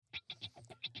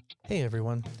Hey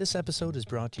everyone, this episode is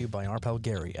brought to you by our pal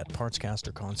Gary at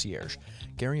Partscaster Concierge.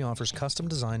 Gary offers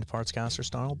custom-designed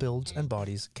Partscaster-style builds and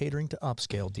bodies catering to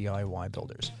upscale DIY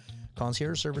builders.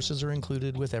 Concierge services are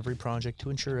included with every project to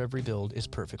ensure every build is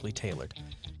perfectly tailored.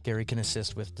 Gary can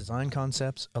assist with design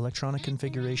concepts, electronic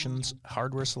configurations,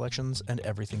 hardware selections, and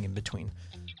everything in between.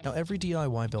 Now, every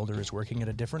DIY builder is working at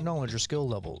a different knowledge or skill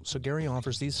level, so Gary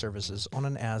offers these services on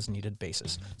an as-needed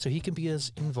basis, so he can be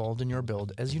as involved in your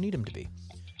build as you need him to be,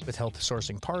 with help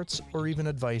sourcing parts or even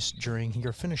advice during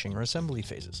your finishing or assembly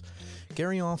phases.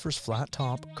 Gary offers flat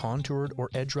top, contoured, or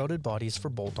edge-routed bodies for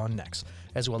bolt-on necks,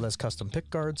 as well as custom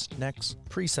pickguards, necks,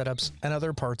 pre-setups, and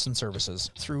other parts and services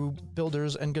through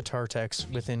builders and guitar techs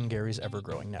within Gary's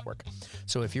ever-growing network.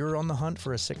 So if you're on the hunt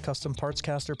for a sick custom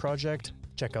Partscaster project,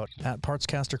 check out at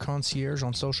Partscaster Concierge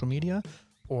on social media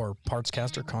or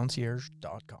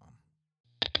partscasterconcierge.com.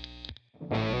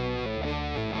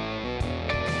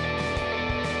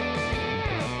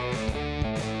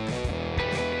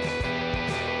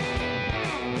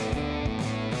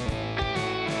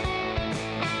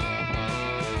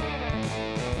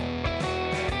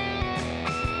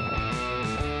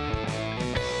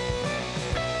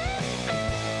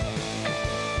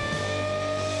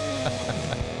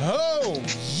 Oh,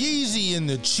 Yeezy and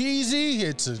the Cheesy.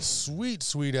 It's a sweet,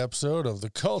 sweet episode of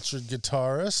The Cultured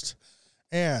Guitarist.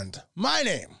 And my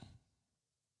name,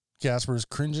 Casper is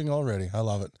cringing already. I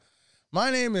love it. My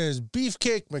name is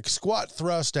Beefcake McSquat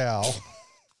Thrust Owl.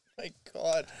 My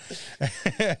God.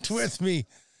 And with me,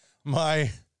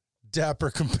 my dapper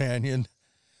companion,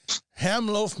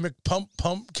 Hamloaf McPump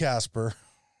Pump Casper.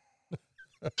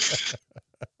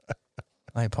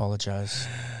 I apologize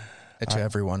to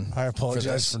everyone. I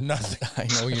apologize for nothing. I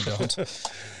know you don't.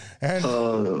 And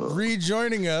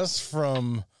rejoining us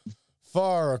from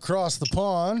far across the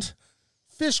pond,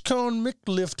 Fishcone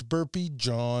McLift Burpee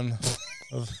John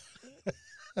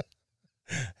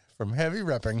from Heavy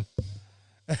Repping.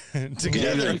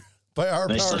 Together by our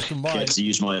powers combined. Get to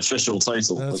use my official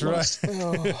title. That's right.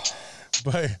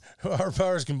 By our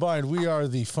powers combined, we are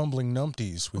the Fumbling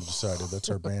Numpties. We've decided that's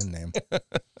our band name.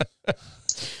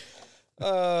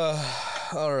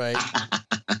 All right.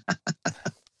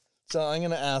 So I'm going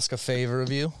to ask a favor of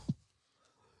you.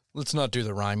 Let's not do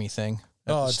the rhymey thing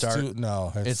at the start.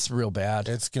 It's real bad.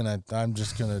 I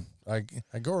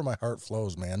go where my heart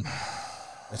flows, man.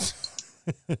 How's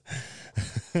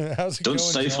it Don't going,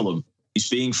 stifle John? him. He's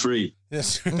being free.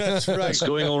 Yes, that's right. It's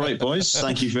going all right, boys.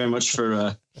 Thank you very much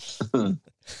for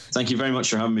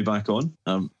having me back on.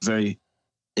 I'm very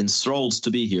enthralled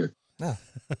to be here. Yeah.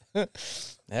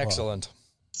 Excellent.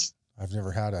 I've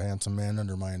never had a handsome man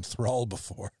under my enthrall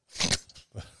before.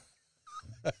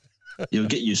 You'll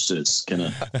get used to it. It's kind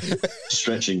of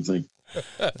stretching thing.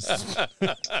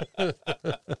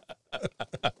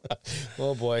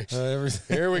 Oh boy.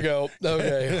 Here we go.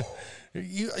 Okay.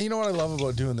 You know what I love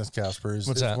about doing this, Casper, is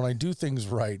that? When I do things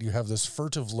right, you have this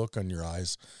furtive look on your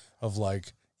eyes of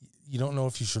like, you don't know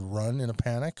if you should run in a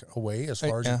panic away as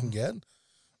far as you can get,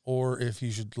 or if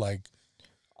you should like,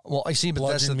 well, I see, but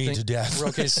that's the bludgeon me thing. to death.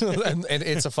 Okay, so and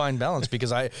it's a fine balance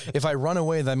because if I run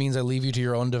away, that means I leave you to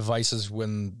your own devices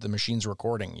when the machine's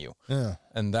recording you. Yeah,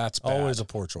 and that's bad. Always a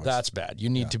poor choice. That's bad.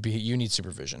 You need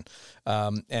supervision.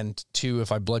 And two,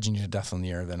 if I bludgeon you to death in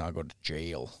the air, then I'll go to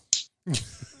jail.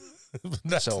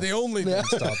 That's the only thing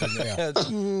stopping me.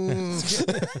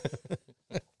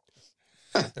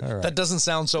 All right. That doesn't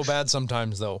sound so bad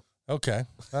sometimes, though. Okay,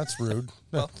 that's rude.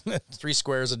 Well, 3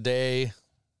 squares a day.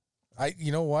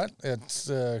 You know what? It's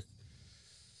just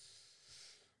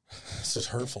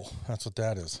hurtful. That's what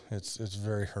that is. It's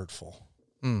very hurtful.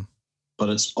 But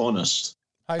it's honest.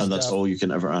 Hi, and that's Steph. all you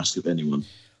can ever ask of anyone.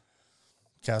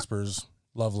 Casper's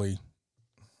lovely,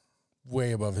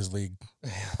 way above his league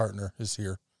partner is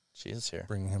here. She is here.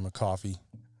 Bringing him a coffee.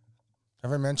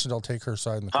 Have I mentioned I'll take her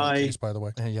side in the court Hi. case, by the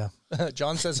way? Yeah.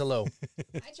 John says hello.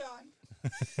 Hi, John.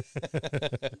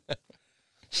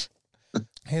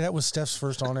 Hey, that was Steph's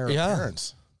first on-air Yeah.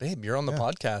 appearance. Babe, you're on the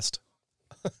podcast.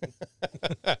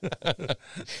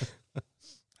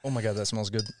 Oh my God, that smells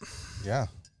good. Yeah.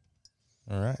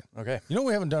 All right. Okay. You know what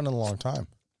we haven't done in a long time?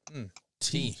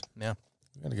 Tea. Yeah.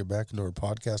 We got to get back into our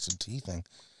podcast and tea thing.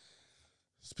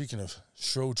 Speaking of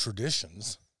show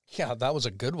traditions. Yeah, that was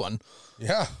a good one.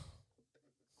 Yeah.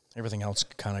 Everything else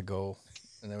could kind of go,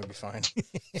 and that would be fine.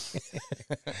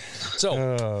 So,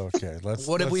 Okay.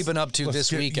 what have we been up to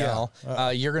this week, Al?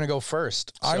 You're going to go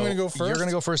first. I'm gonna go first? You're going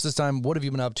to go first this time. What have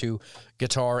you been up to,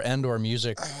 guitar and or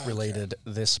music related,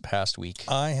 this past week?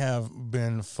 I have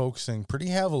been focusing pretty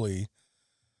heavily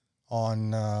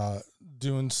on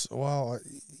doing, it's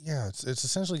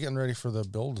essentially getting ready for the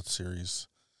Build It series.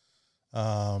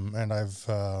 And I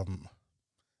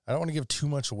don't want to give too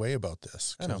much away about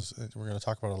this I know. because we're going to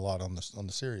talk about it a lot on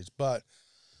the series, but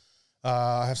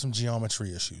I have some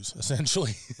geometry issues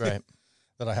essentially, Right.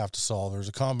 that I have to solve. There's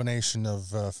a combination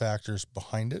of factors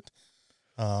behind it.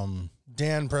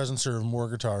 Dan Presencer of More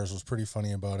Guitars was pretty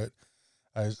funny about it.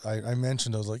 I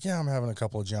mentioned, I was like, yeah, I'm having a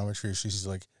couple of geometry issues. He's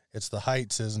like, it's the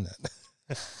heights, isn't it?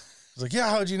 I was like, yeah,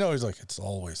 how'd you know? He's like, it's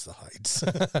always the heights.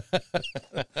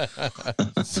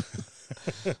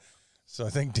 So I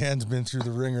think Dan's been through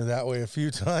the ringer that way a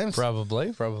few times.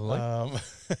 Probably.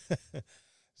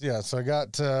 Yeah, so I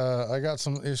got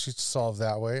some issues to solve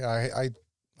that way. I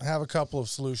have a couple of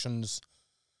solutions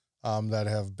that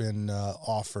have been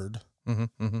offered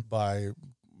by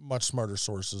much smarter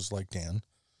sources like Dan.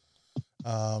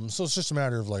 So it's just a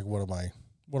matter of like, what am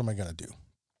I going to do?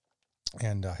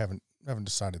 And I haven't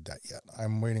decided that yet.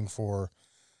 I'm waiting for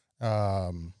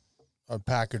a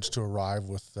package to arrive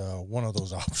with one of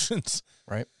those options.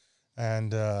 Right.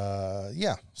 And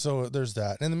yeah, so there's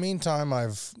that. In the meantime,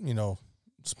 I've,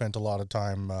 spent a lot of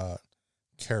time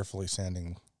carefully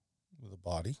sanding the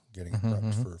body, getting it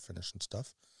prepped for finish and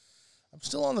stuff. I'm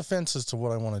still on the fence as to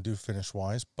what I want to do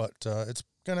finish-wise, but it's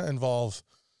going to involve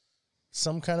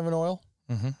some kind of an oil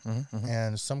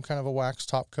and some kind of a wax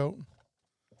top coat.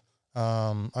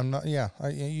 I'm not,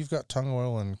 you've got tongue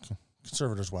oil and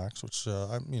conservator's wax, which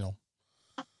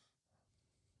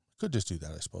could just do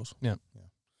that, I suppose. Yeah.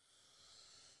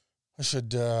 I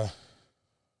should,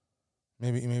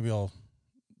 maybe I'll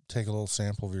take a little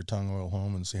sample of your tongue oil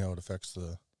home and see how it affects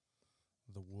the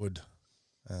wood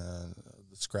and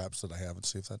the scraps that I have and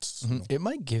see if that's, It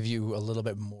might give you a little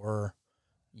bit more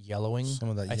yellowing. some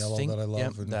of that yellow that I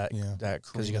love. That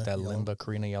because you got that Limba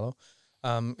Carina yellow.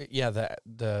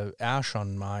 The ash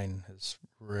on mine has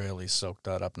really soaked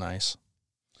that up nice.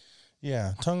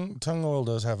 Yeah, tongue oil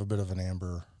does have a bit of an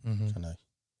amber kind of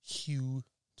hue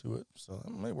to it, so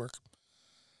that might work.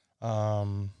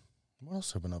 What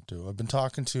else have I been up to? I've been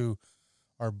talking to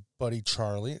our buddy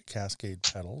Charlie at Cascade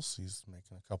Pedals. He's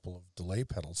making a couple of delay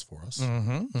pedals for us.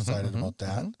 Excited about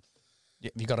that. Yeah,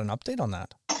 you got an update on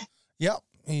that? Yep,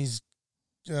 he's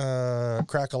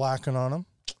crack-a-lacking on them.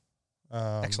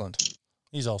 Excellent.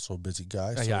 He's also a busy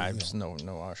guy. So, I'm just no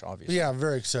ash, obviously. Yeah, I'm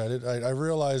very excited. I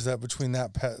realized that between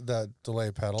that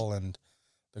delay pedal and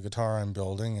the guitar I'm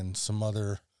building and some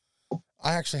other,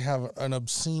 I actually have an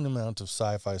obscene amount of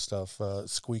sci-fi stuff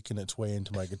squeaking its way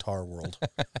into my guitar world,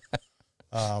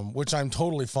 which I'm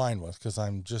totally fine with because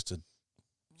I'm just a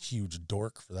huge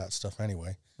dork for that stuff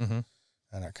anyway. And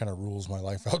that kind of rules my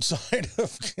life outside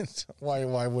of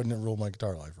why wouldn't it rule my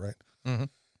guitar life, right?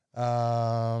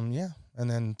 Yeah, and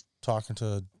then talking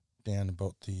to Dan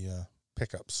about the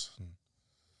pickups,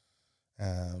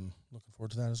 and looking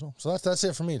forward to that as well. So that's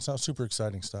it for me. It's not super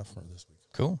exciting stuff for this week.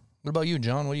 Cool. What about you,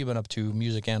 John? What have you been up to,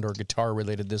 music and or guitar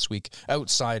related this week,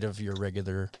 outside of your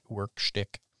regular work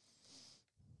shtick?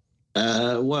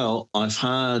 Well, I've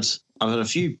had a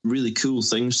few really cool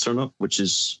things turn up, which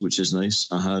is nice.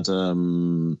 I had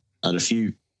a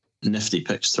few nifty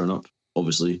picks turn up,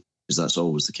 obviously, because that's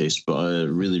always the case. But a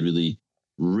really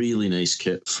nice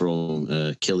kit from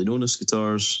Kelly-Nonis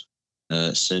Guitars.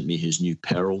 Sent me his new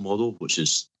Pearl model, which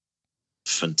is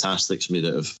fantastic. It's made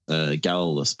out of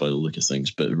Galilith by the look of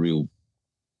things, but a real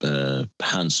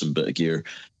handsome bit of gear.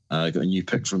 I got a new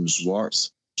pick from Zwart,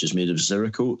 which is made of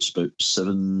Zeracoat. It's about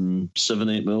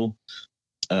 7-8 mil.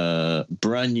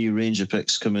 Brand new range of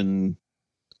picks coming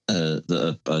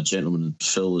that a gentleman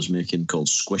Phil is making called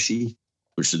Squishy,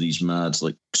 which are these mad,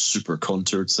 like, super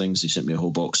contoured things. He sent me a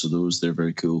whole box of those. They're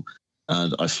very cool.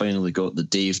 And I finally got the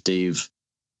Dave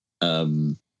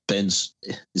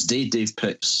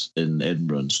Picks in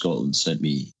Edinburgh in Scotland sent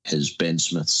me his Ben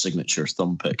Smith signature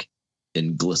thumb pick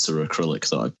in glitter acrylic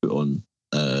that I put on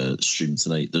stream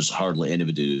tonight. There's hardly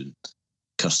anybody doing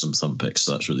custom thumb picks,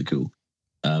 so that's really cool.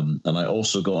 And I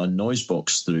also got a noise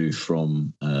box through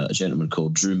from a gentleman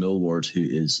called Drew Millward, who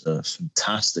is a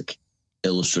fantastic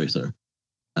illustrator.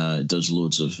 Does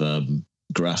loads of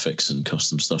graphics and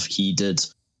custom stuff. He did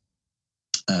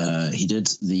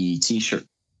the t-shirt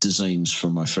designs for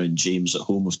my friend James at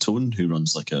Home of Tone, who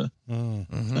runs like a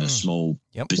small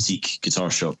boutique guitar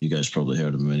shop. You guys probably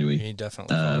heard of him anyway. He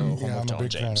definitely follow Home of I'm Tone, a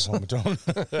big James. fan of Home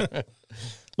of Tone.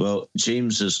 Well,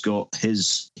 James has got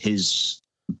his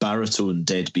baritone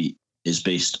deadbeat is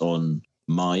based on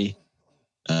my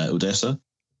Odessa,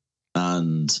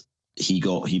 and I've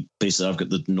got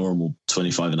the normal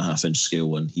 25.5-inch scale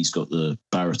one. He's got the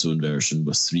baritone version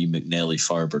with 3 McNelly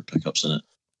Firebird pickups in it,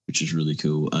 which is really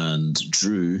cool. And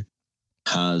Drew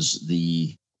has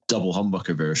the double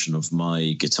humbucker version of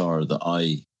my guitar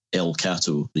that El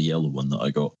Cato, the yellow one that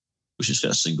I got, which has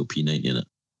got a single P90 in it.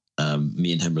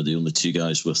 Me and him are the only two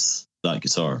guys with that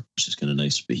guitar, which is kind of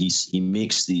nice. But he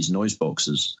makes these noise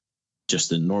boxes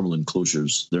just in normal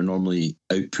enclosures. They're normally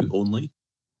output only.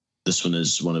 This one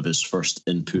is one of his first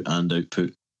input and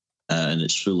output, and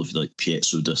it's full of like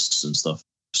piezo discs and stuff.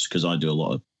 Because I do a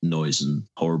lot of noise and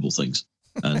horrible things,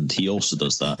 and he also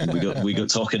does that. And we got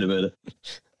talking about it,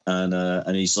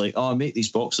 and he's like, "Oh, I make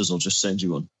these boxes. I'll just send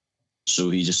you one." So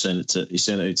he just sent it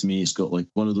out to me. It's got like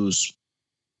one of those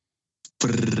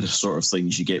sort of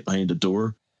things you get behind a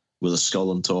door with a skull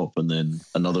on top, and then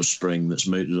another spring that's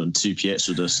mounted on two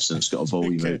piezo discs, and it's got a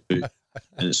volume output,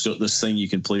 and it's got this thing you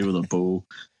can play with a bow.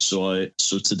 So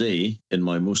today, in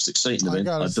my most exciting event,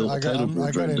 I built a pedal board.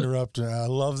 I got to interrupt. I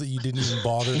love that you didn't even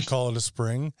bother to call it a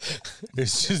spring.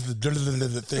 It's just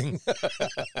the thing.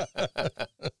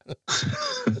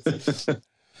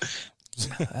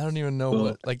 I don't even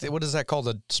know what is that called?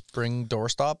 A spring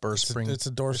doorstop or a spring? It's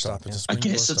a doorstop. It's a spring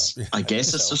doorstop. I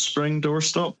guess it's a spring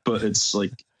doorstop, but it's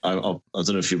like I don't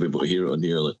know if you'll be able to hear it on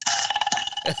here. Like,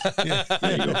 yeah.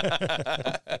 There you go.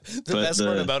 The best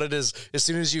part about it is, as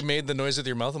soon as you made the noise with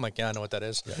your mouth, I'm like, yeah, I know what that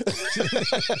is.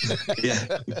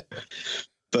 Yeah.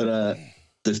 But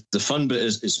the fun bit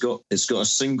is it's got a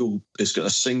single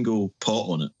pot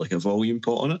on it, like a volume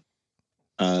pot on it,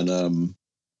 and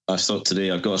I thought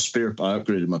today I've got a spare. I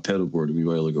upgraded my pedal board a wee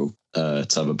while ago to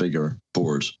have a bigger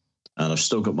board, and I've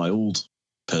still got my old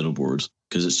pedal board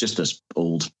because it's just this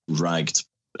old ragged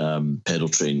pedal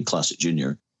train Classic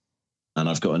Junior, and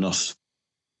I've got enough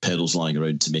pedals lying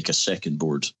around to make a second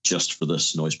board just for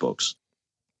this noise box.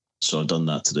 So I've done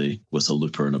that today with a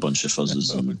looper and a bunch of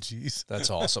fuzzes. Oh, jeez, that's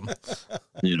awesome.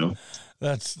 You know,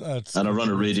 that's and I run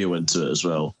a radio into it as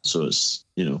well. So it's,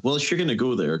 you know, well, if you're going to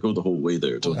go there, go the whole way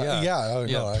there. Don't I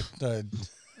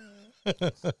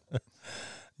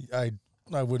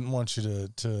wouldn't want you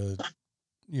to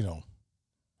you know,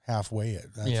 halfway it.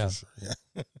 That's for sure.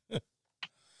 Yeah.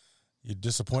 You'd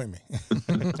disappoint me.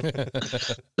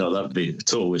 No, that'd be a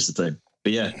total waste of time.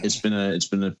 But yeah, it's been a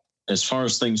as far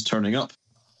as things turning up,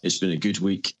 it's been a good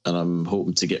week, and I'm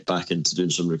hoping to get back into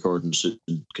doing some recording soon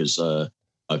because I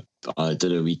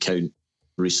did a wee count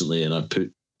recently, and I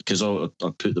put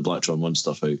the Plectrum 1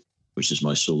 stuff out, which is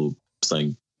my solo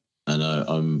thing, and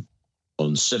I'm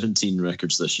on 17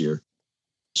 records this year,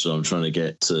 so I'm trying to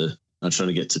get to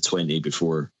 20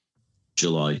 before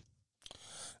July.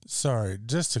 Sorry,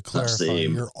 just to clarify,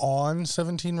 you're on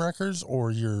 17 records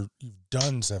or you've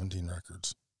done 17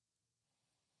 records?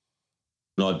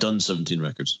 No, I've done 17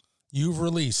 records. You've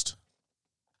released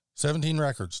 17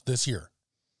 records this year.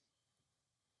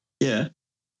 Yeah.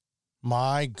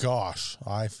 My gosh,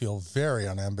 I feel very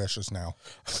unambitious now.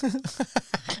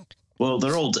 Well,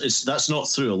 that's not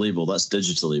through a label, that's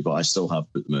digitally, but I still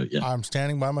have put them out, yeah. I'm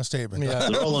standing by my statement. Yeah.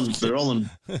 They're all on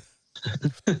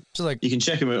So like, you can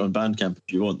check them out on Bandcamp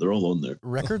if you want. They're all on there.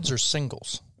 Records or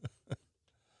singles?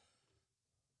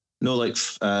 No, like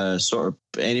sort of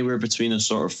anywhere between a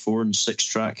sort of 4 and 6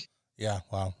 track. Yeah,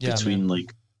 wow. Yeah, between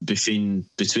about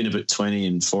 20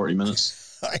 and 40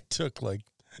 minutes. I took like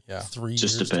 3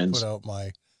 Just years depends. to put out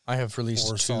my I have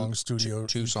released 4-song studio.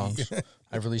 two songs.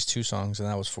 I've released 2 songs, and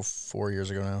that was 4 years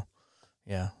ago now.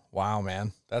 Yeah. Wow,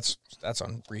 man. That's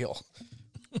unreal.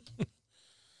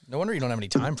 No wonder you don't have any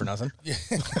time for nothing.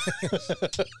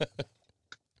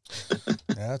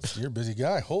 You're a busy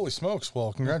guy. Holy smokes!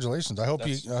 Well, congratulations. I hope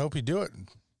you do it.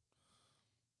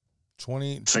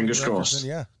 20 Fingers crossed.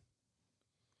 Yeah.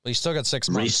 Well, you still got 6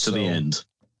 months. Race to the end.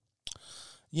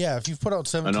 Yeah, if you've put out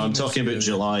 17. And I'm talking about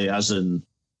July, as in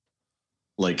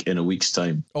like in a week's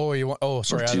time. Oh,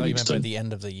 sorry. I thought you meant by time. the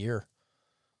end of the year.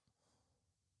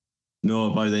 No,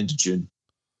 by the end of June.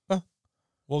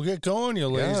 Well, get going, you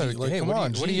lazy. Hey, come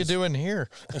on. What are you doing here?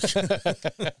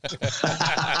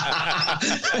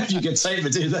 You get time to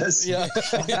do this. Yeah.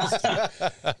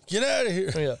 Get out of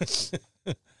here. Yeah.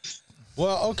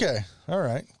 Well, okay. All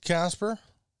right. Casper.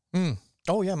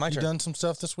 Oh, yeah, my turn. You done some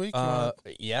stuff this week?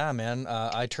 Yeah, man.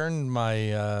 I turned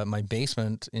my my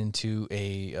basement into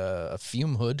a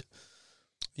fume hood.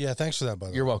 Yeah, thanks for that, by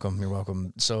the way. You're welcome. You're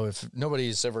welcome. So if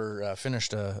nobody's ever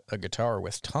finished a guitar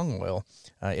with tongue oil,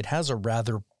 it has a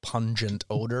rather pungent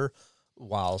odor.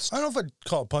 Whilst I don't know if I'd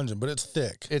call it pungent, but it's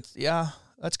thick.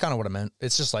 That's kind of what I meant.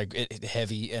 It's just like it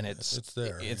heavy, and it's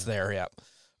there. It's there, yeah.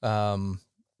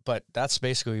 But that's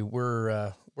basically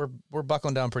we're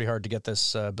buckling down pretty hard to get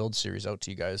this build series out to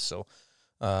you guys. So,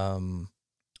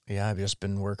 I've just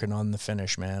been working on the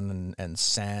finish, man, and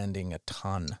sanding a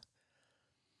ton.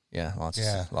 Yeah, lots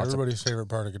everybody's favorite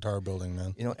part of guitar building,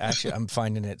 man. You know, actually, I'm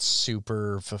finding it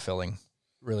super fulfilling,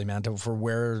 really, man. For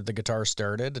where the guitar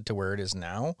started to where it is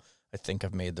now, I think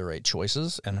I've made the right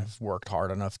choices and I've worked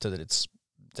hard enough that it's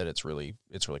really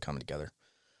coming together.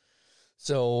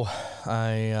 So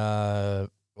I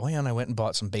went and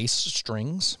bought some bass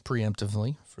strings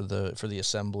preemptively for the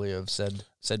assembly of said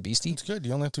beastie. It's good.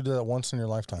 You only have to do that once in your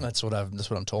lifetime. That's what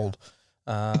I'm told.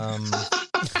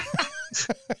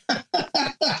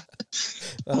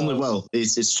 Only well,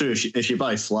 it's true. If you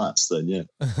buy flats, then yeah.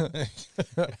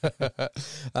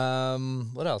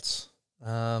 What else?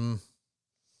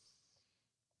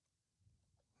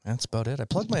 That's about it. I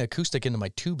plugged my acoustic into my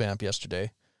tube amp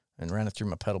yesterday and ran it through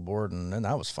my pedal board, and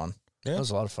that was fun. Yeah. That was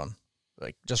a lot of fun.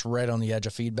 Like just right on the edge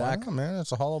of feedback. Wow, man,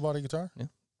 it's a hollow body guitar. Yeah,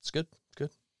 it's good. It's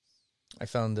good. I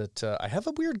found that I have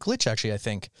a weird glitch actually. I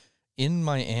think in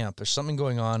my amp, there's something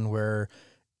going on where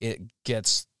it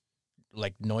gets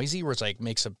like noisy, where it's like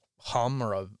makes a hum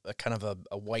or a kind of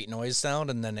a white noise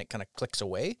sound, and then it kind of clicks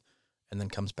away, and then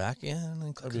comes back. Yeah, and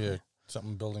then clicks away.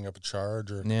 Something building up a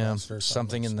charge or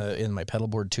something in my pedal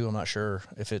board too. I'm not sure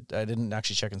if it. I didn't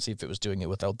actually check and see if it was doing it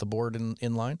without the board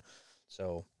in line,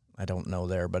 so I don't know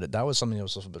there. But that was something that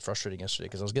was a little bit frustrating yesterday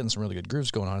because I was getting some really good grooves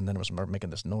going on, and then it was making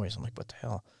this noise. I'm like, what the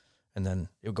hell? And then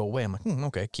it would go away. I'm like,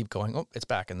 okay, keep going. Oh, it's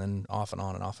back, and then off and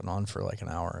on for like an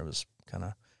hour. It was kind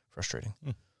of frustrating,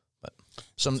 but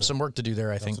some work to do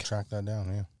there. I think to track that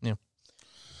down. Yeah.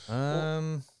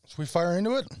 Should we fire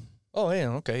into it? Oh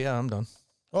yeah. Okay. Yeah, I'm done.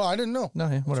 Oh, I didn't know. No,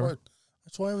 yeah, whatever.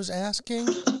 That's why I was asking.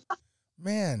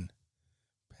 Man,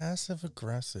 passive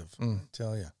aggressive. I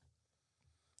tell you,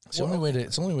 it's the only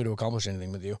way to accomplish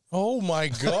anything with you. Oh my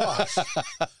gosh!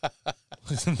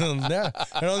 And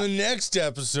on the next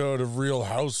episode of Real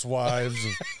Housewives,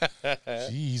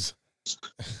 jeez.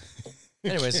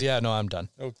 Anyways, yeah, no, I'm done.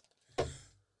 Oh,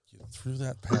 you threw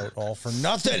that pout all for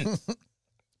nothing.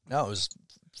 No, it was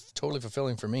totally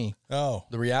fulfilling for me. Oh,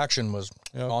 the reaction was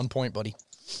on point, buddy.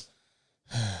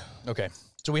 Okay,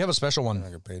 so we have a special one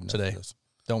today,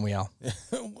 don't we, Al?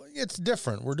 It's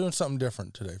different. We're doing something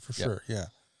different today, for sure. Yeah.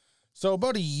 So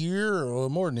about a year, or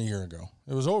more than a year ago,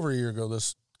 it was over a year ago,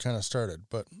 this kind of started.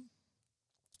 But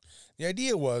the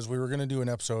idea was we were going to do an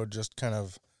episode just kind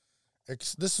of,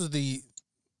 this is the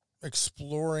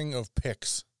exploring of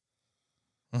picks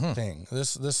thing.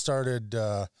 This started,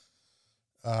 this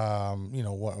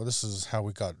is how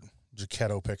we got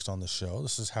Jaquetto picks on the show.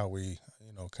 This is how we,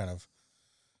 kind of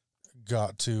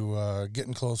got to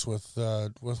getting close with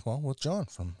John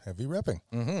from Heavy Repping.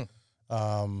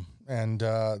 And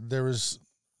there was,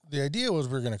 the idea was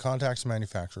we were going to contact some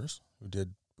manufacturers who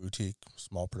did boutique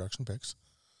small production picks.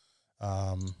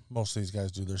 Most of these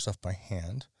guys do their stuff by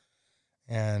hand,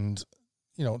 and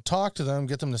talk to them,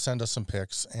 get them to send us some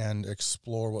picks and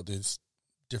explore what these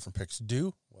different picks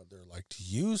do, what they're like to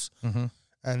use,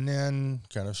 and then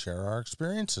kind of share our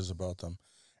experiences about them.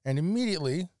 And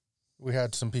immediately we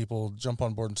had some people jump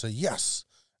on board and say yes.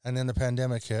 And then the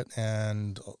pandemic hit,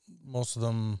 and most of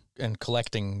them... And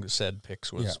collecting said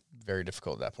picks was very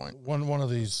difficult at that point. One of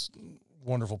these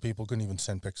wonderful people couldn't even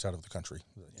send picks out of the country.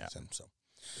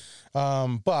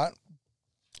 But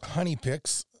Honey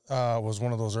Picks was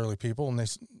one of those early people, and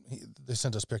they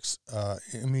sent us picks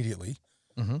immediately.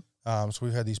 So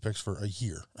we've had these picks for a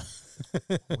year.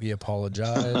 We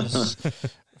apologize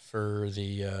for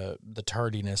the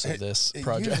tardiness of this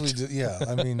project. Usually,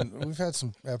 I mean, we've had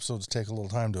some episodes take a little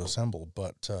time to assemble,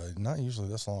 but not usually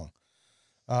this long.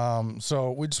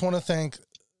 So we just want to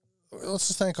let's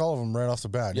just thank all of them right off the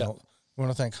bat. We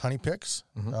want to thank Honey Picks,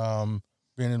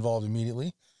 being involved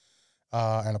immediately,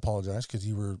 and apologize because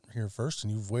you were here first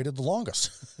and you've waited the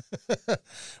longest.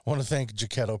 Want to thank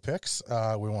Jaquetto Picks.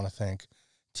 We want to thank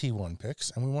T1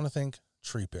 Picks, and we want to thank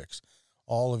Tree Picks.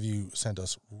 All of you sent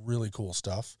us really cool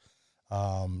stuff,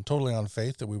 totally on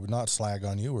faith that we would not slag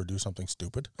on you or do something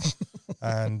stupid,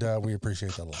 and we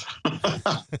appreciate that a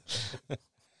lot.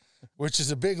 Which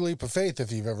is a big leap of faith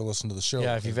if you've ever listened to the show.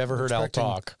 Yeah, if you've ever heard Al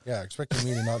talk. Yeah, expecting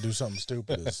me to not do something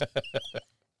stupid is...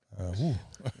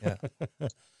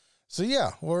 So,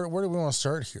 where do we want to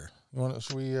start here?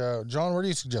 John, where do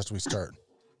you suggest we start?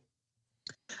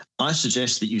 I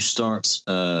suggest that you start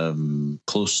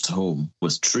close to home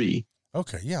with Tree.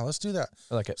 Okay, let's do that.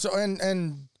 I like it. So,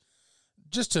 and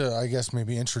just to, I guess,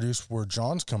 maybe introduce where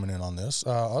John's coming in on this,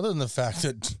 other than the fact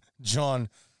that John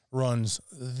runs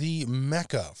the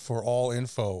mecca for all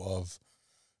info of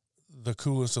the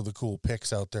coolest of the cool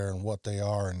picks out there and what they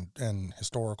are and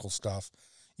historical stuff,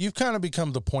 you've kind of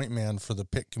become the point man for the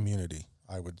pick community,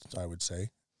 I would say.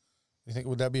 You think,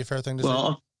 would that be a fair thing to say?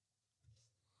 Well,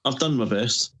 I've done my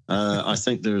best. I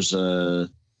think there's a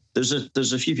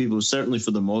few people, certainly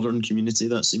for the modern community,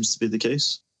 that seems to be the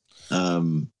case.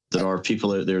 There are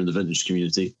people out there in the vintage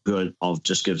community who I'll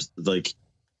just give like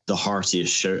the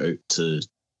heartiest shout out to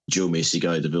Joe Macy,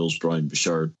 Guy DeVilles, Brian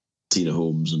Bouchard, Tina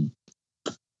Holmes, and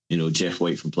Jeff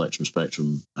White from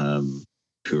Plectrum,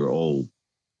 who are all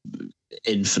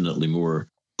infinitely more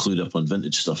clued up on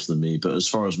vintage stuff than me. But as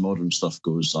far as modern stuff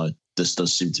goes, this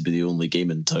does seem to be the only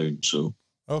game in town. So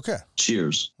okay,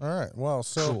 cheers. All right. Well,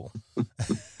 so Cool.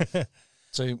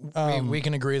 So we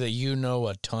can agree that you know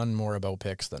a ton more about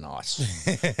picks than us.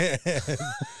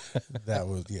 that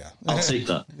was I'll take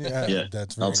that. Yeah,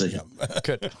 that's very, I'll take it.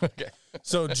 Good. Okay.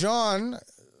 So John,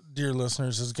 dear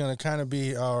listeners, is going to kind of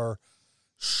be our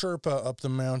Sherpa up the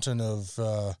mountain of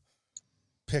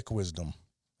pick wisdom,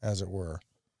 as it were.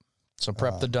 So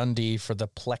prep the Dundee for the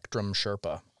Plectrum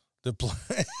Sherpa.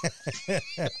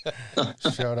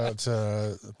 Shout out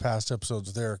to past episodes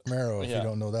with Eric Marrow if you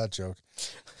don't know that joke.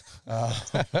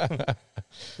 But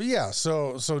yeah,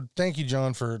 so thank you,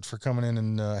 John, for coming in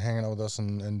and hanging out with us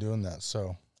and doing that.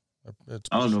 So it's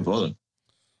no bother.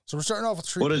 So we're starting off with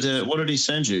three. What did he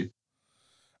send you?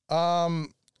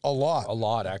 A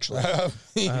lot, Actually.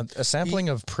 A sampling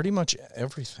of pretty much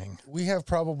everything. We have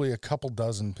probably a couple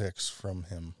dozen picks from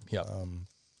him. Yeah.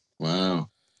 Wow.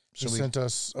 He sent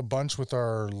us a bunch with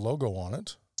our logo on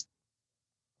it.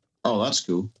 Oh, that's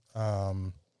cool.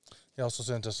 He also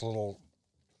sent us a little.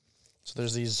 So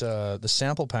there's these the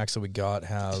sample packs that we got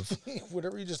have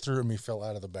whatever you just threw at me fell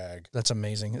out of the bag. That's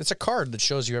amazing. It's a card that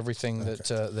shows you everything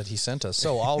that he sent us.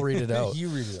 So I'll read it out. You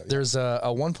read it out. There's a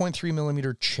 1.3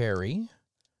 millimeter cherry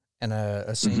and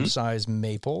a same size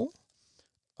maple,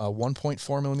 a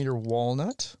 1.4 millimeter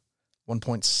walnut,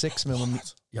 1.6 millimeter.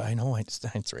 Yeah, I know. It's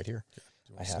right here.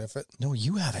 Do you want to sniff it? No,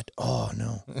 you have it. Oh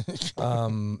no.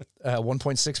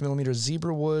 1.6 millimeter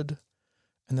zebra wood,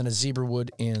 and then a zebra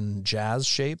wood in jazz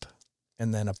shape,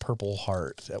 and then a purple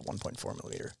heart at 1.4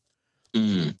 millimeter.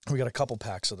 We got a couple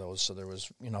packs of those, so there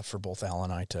was enough for both Al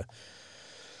and I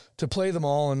to play them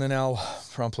all, and then Al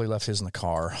promptly left his in the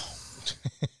car.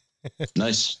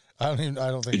 Nice. I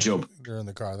don't think Good job. they're in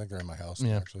the car. I think they're in my house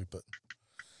actually. But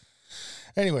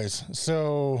anyways,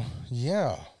 so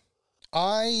yeah,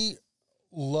 I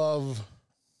love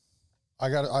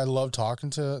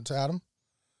talking to Adam.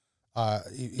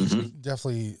 He's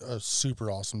definitely a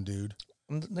super awesome dude.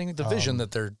 I think the vision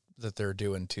that they're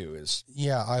doing too is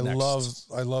I love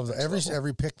that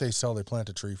every pick they sell they plant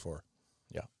a tree for.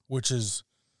 Yeah, which is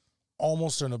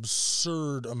almost an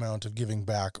absurd amount of giving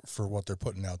back for what they're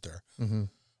putting out there. Mm-hmm.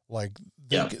 Like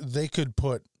they could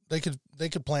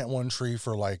plant one tree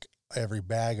for like every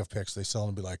bag of picks they sell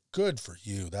and be like, good for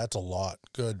you. That's a lot.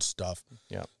 Good stuff.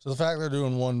 Yeah. So the fact they're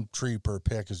doing one tree per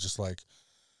pick is just like,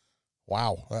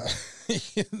 wow.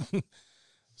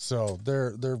 So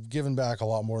they're giving back a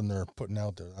lot more than they're putting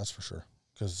out there. That's for sure.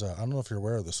 Because I don't know if you're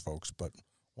aware of this, folks, but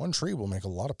one tree will make a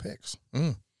lot of picks.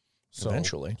 So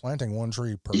eventually planting one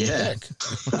tree per pick,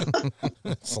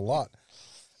 it's a lot.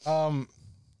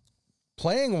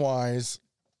 Playing wise,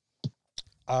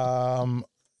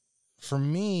 for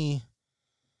me,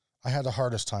 I had the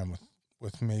hardest time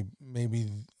with maybe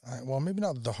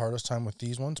not the hardest time with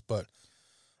these ones, but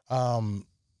I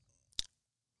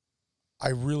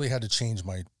really had to change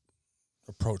my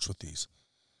approach with these.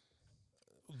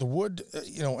 The wood,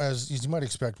 as you might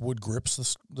expect, wood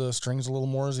grips the strings a little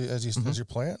more as you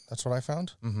play it. That's what I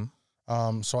found.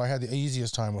 Mm-hmm. So I had the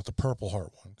easiest time with the purple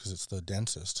heart one because it's the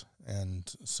densest,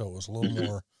 and so it was a little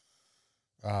more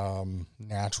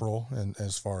natural, and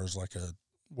as far as like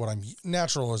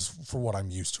natural is for what I'm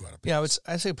used to out of it. Yeah,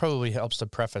 I say it probably helps to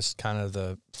preface kind of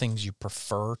the things you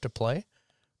prefer to play,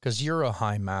 because you're a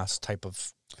high mass type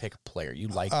of pick player. You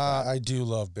like that. I do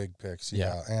love big picks,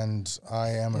 yeah. And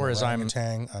I am Whereas I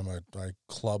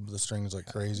club the strings like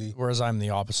crazy. Whereas I'm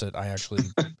the opposite. I actually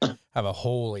have a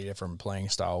wholly different playing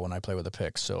style when I play with a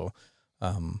pick. So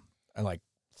I like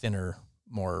thinner,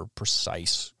 more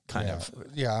precise kind of.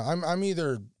 Yeah, I'm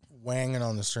either wanging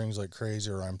on the strings like crazy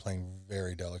or I'm playing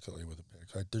very delicately with a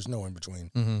pick. There's no in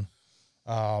between.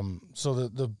 Mm-hmm. So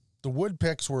the wood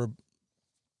picks were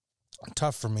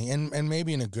tough for me, and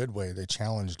maybe in a good way. They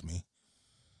challenged me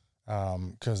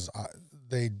because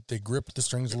they gripped the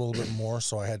strings a little bit more,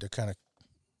 so I had to kind of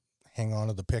hang on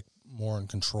to the pick more and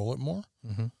control it more.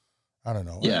 Mm-hmm. I don't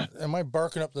know. Yeah. Am I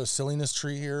barking up the silliness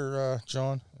tree here,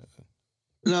 John?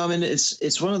 No, I mean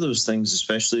it's one of those things,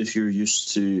 especially if you're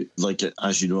used to, like,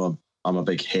 as you know, I'm a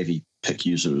big heavy pick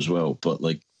user as well. But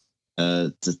like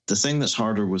the thing that's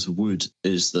harder with wood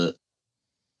is that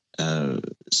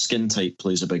skin type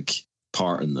plays a big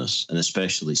part in this, and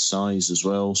especially size as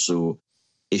well. So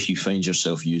if you find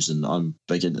yourself I'm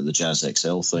big into the Jazz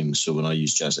XL thing. So when I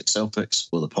use Jazz XL picks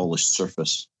with a polished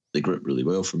surface, they grip really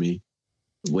well for me.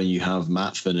 When you have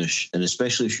matte finish, and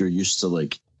especially if you're used to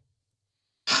like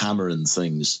hammering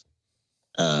things.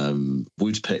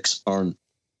 Wood picks aren't.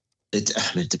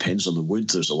 It depends on the wood.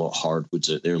 There's a lot of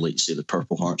hardwoods out there, like you say, the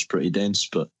Purple Heart's pretty dense.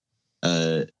 But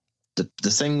the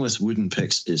thing with wooden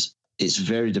picks is it's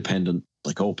very dependent,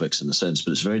 like all picks in a sense,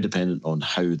 but it's very dependent on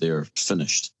how they're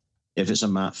finished. If it's a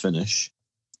matte finish,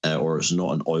 or it's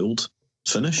not an oiled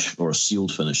finish or a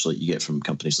sealed finish like you get from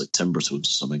companies like Timbertones or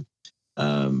something,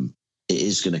 it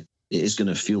is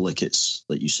gonna feel like it's,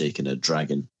 like you say, kind of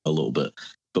dragging a little bit.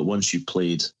 But once you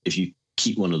played, if you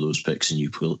keep one of those picks and you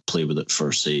play with it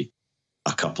for, say,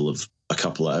 a couple of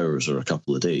hours or a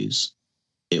couple of days,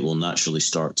 it will naturally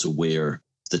start to wear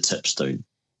the tips down,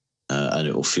 and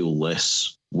it will feel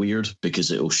less weird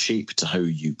because it will shape to how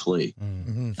you play.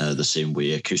 Mm-hmm. The same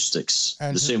way acoustics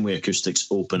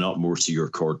open up more to your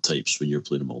chord types when you're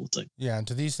playing them all the time. Yeah, and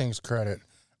to these things' credit,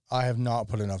 I have not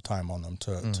put enough time on them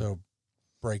to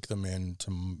break them into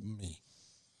me.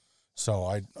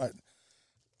 So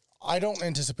I don't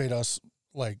anticipate us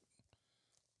like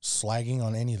slagging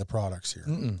on any of the products here.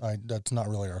 That's not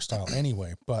really our style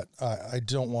anyway. But I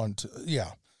don't want to.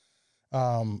 Yeah,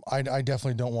 I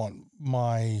definitely don't want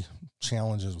my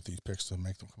challenges with these picks to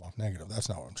make them come off negative. That's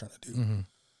not what I'm trying to do.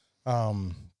 Mm-hmm.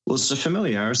 Well, it's a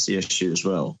familiarity issue as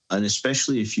well, and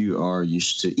especially if you are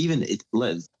used to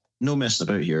no messing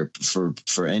about here for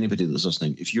anybody that's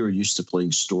listening. If you're used to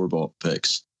playing store-bought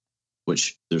picks,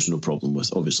 which there's no problem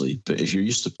with, obviously, but if you're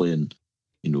used to playing,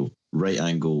 right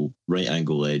angle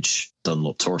edge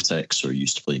Dunlop Tortex, or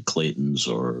used to playing Claytons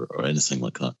or anything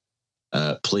like that,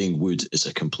 playing wood is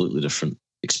a completely different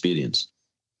experience.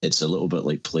 It's a little bit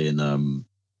like playing.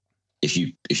 If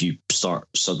you start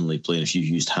suddenly playing, if you've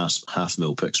used half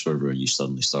mil picks forever and you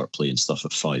suddenly start playing stuff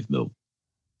at 5 mil,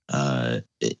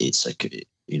 it's a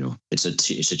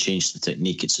change to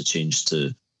technique. It's a change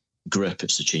to grip.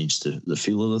 It's a change to the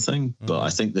feel of the thing. Mm-hmm. But I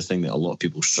think the thing that a lot of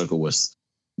people struggle with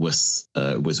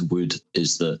wood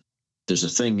is that there's a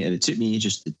thing, and it took me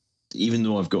ages. Even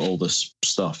though I've got all this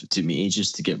stuff, it took me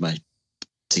ages to get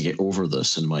over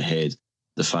this in my head.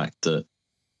 The fact that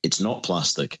it's not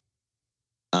plastic,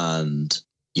 and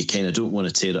you kind of don't want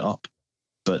to tear it up.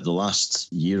 But the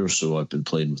last year or so, I've been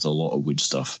playing with a lot of wood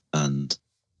stuff, and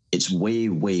it's way,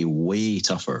 way, way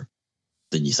tougher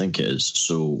than you think it is.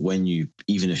 So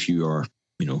even if you are,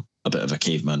 a bit of a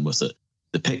caveman with it,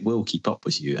 the pick will keep up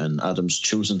with you. And Adam's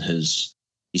chosen his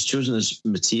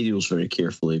materials very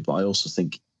carefully, but I also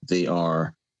think they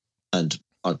are, and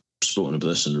I've spoken about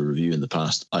this in a review in the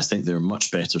past, I think they're much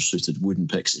better suited. Wooden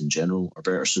picks in general are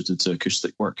better suited to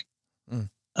acoustic work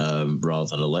rather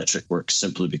than electric work,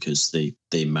 simply because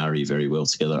they marry very well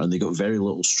together, and they got very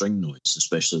little string noise,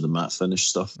 especially the matte finish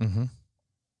stuff.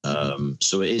 Mm-hmm.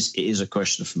 So it is a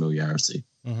question of familiarity.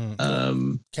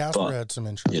 Mm-hmm. Casper had some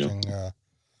interesting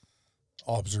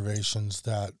observations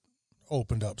that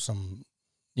opened up some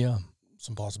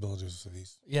possibilities for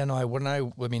these. Yeah, no,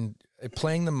 I mean,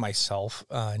 playing them myself,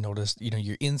 I noticed,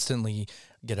 you instantly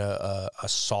get a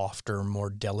softer, more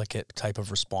delicate type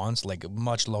of response, like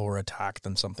much lower attack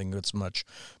than something that's much,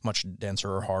 much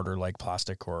denser or harder, like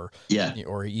plastic or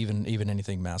even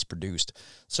anything mass produced.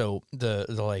 So the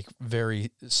like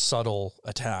very subtle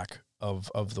attack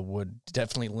of the wood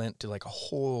definitely lent to like a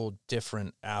whole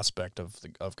different aspect of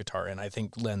guitar, and I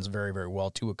think lends very, very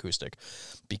well to acoustic,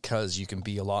 because you can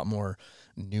be a lot more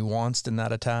nuanced in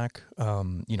that attack.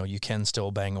 You can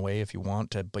still bang away if you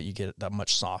want to, but you get that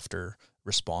much softer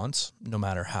response no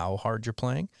matter how hard you're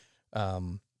playing.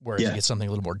 Whereas you get something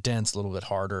a little more dense, a little bit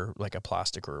harder, like a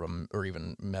plastic or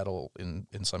even metal in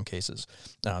some cases.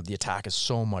 The attack is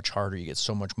so much harder. You get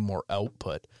so much more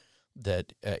output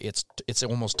that it's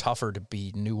almost tougher to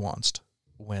be nuanced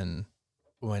when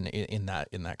in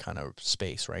that kind of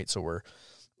space, right? So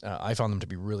I found them to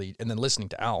be really, and then listening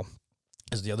to Al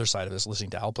is the other side of this.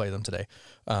 Listening to Al play them today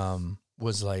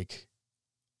was like,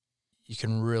 you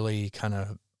can really kind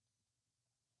of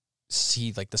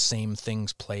see like the same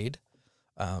things played.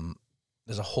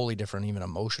 There's a wholly different even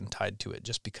emotion tied to it,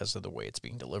 just because of the way it's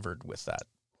being delivered with that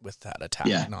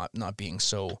attack not being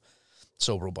so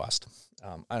robust.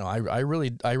 I don't know. I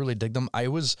really dig them. I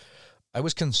was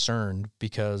concerned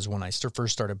because when I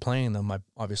first started playing them,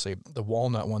 obviously the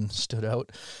walnut one stood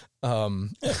out for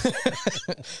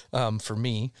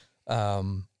me.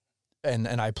 And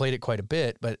I played it quite a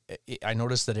bit, but I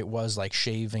noticed that it was like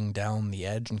shaving down the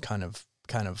edge and kind of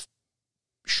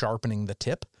sharpening the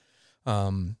tip.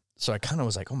 So I kind of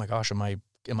was like, oh my gosh, am I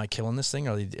killing this thing?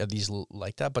 Are these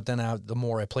like that? But then the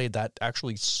more I played, that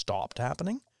actually stopped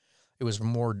happening. It was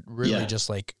more really just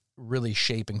like really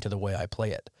shaping to the way I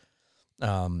play it.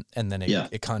 And then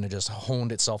it kind of just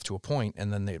honed itself to a point,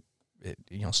 and then it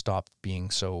stopped being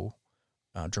so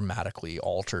dramatically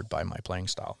altered by my playing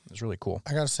style. It's really cool.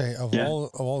 I gotta say, of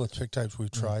all the pick types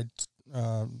we've tried,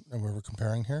 and we were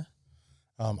comparing here,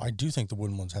 I do think the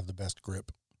wooden ones have the best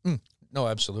grip. No,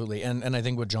 absolutely. And I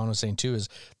think what John was saying too is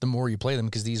the more you play them,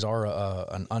 because these are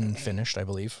an unfinished, I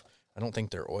believe. I don't think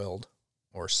they're oiled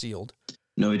or sealed.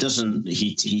 No, he doesn't.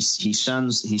 He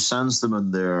sands them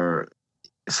on their.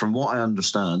 From what I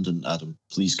understand, and Adam,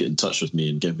 please get in touch with me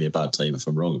and give me a bad time if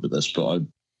I'm wrong about this, but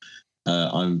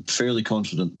I'm fairly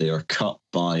confident they are cut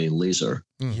by laser.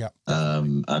 Yeah.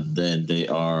 And then they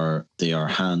are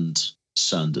hand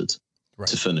sanded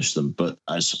to finish them. But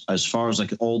as far as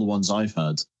like all the ones I've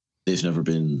had, they've never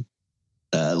been,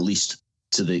 at least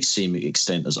to the same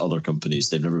extent as other companies,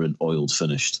 they've never been oiled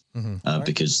finished.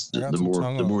 Because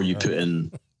the more you put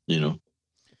in, you know.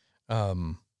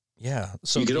 Yeah.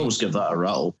 So you could always give that a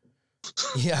rattle.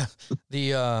 Yeah.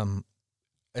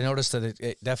 I noticed that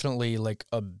it definitely like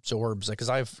absorbs, like, cause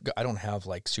I don't have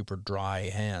like super dry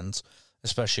hands,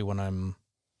 especially when I'm,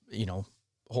 you know,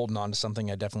 holding on to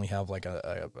something. I definitely have like an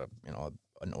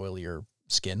oilier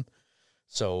skin.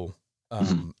 So,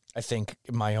 I think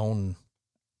my own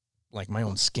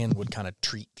skin would kind of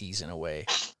treat these in a way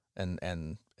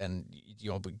and, you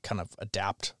know, would kind of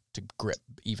adapt to grip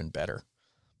even better,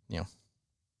 you know,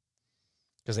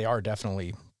 cause they are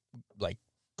definitely like,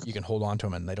 you can hold on to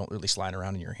them and they don't really slide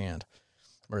around in your hand.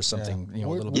 Whereas something, you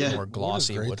know, a little bit more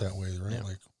glossy wood is great that way, right? Yeah.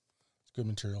 Like, it's good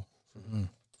material.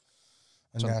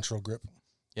 Natural grip.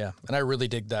 Yeah. And I really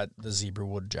dig the zebra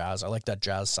wood jazz. I like that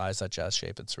jazz size, that jazz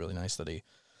shape. It's really nice that he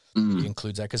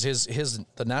includes that, because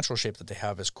the natural shape that they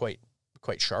have is quite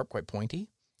sharp, quite pointy.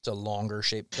 It's a longer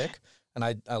shaped pick. And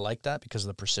I like that because of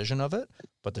the precision of it.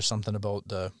 But there's something about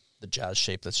the jazz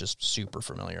shape that's just super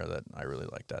familiar that I really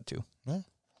like that too. Yeah.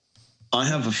 I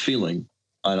have a feeling,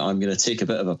 and I'm going to take a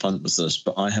bit of a punt with this,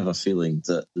 but I have a feeling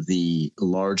that the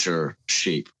larger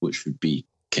shape, which would be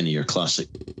kind of your classic,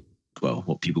 well,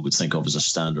 what people would think of as a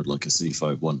standard, like a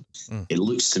 351, it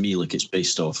looks to me like it's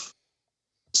based off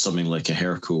something like a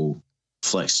Herco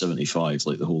Flex 75,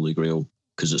 like the Holy Grail,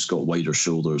 because it's got wider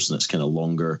shoulders and it's kind of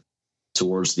longer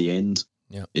towards the end.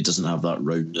 Yeah. It doesn't have that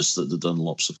roundness that the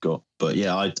Dunlops have got. But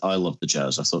yeah, I love the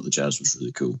jazz. I thought the jazz was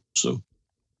really cool. So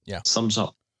yeah, thumbs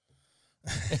up.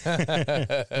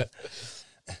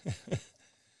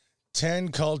 10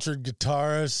 cultured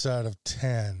guitarists out of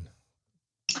 10.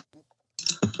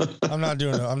 I'm not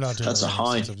doing That's a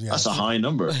high. That's a high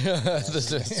number.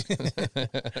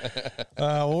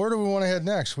 Well, where do we want to head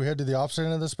next? We head to the opposite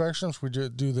end of the spectrum. We do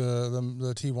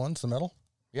the T1s, the metal.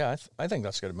 Yeah, I think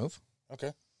that's a good move.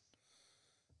 Okay.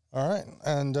 All right,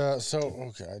 and where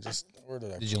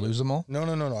did I? Did you lose them all? No.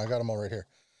 I got them all right here.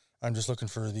 I'm just looking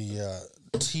for the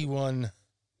T1.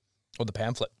 Oh, the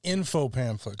pamphlet. Info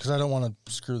pamphlet, because I don't want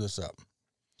to screw this up.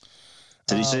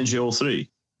 Did he send you all three?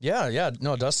 Yeah.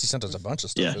 No, Dusty sent us a bunch of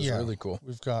stuff. Yeah. It was really cool.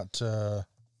 We've got,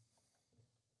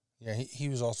 he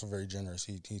was also very generous.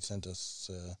 He sent us...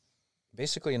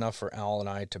 basically enough for Al and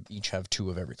I to each have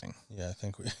 2 of everything. Yeah, I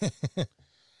think we...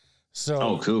 So...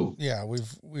 Oh, cool. Yeah,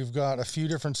 we've got a few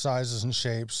different sizes and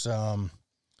shapes.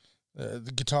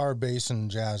 The guitar, bass, and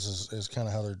jazz is kind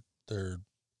of how they're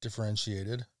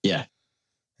differentiated. Yeah.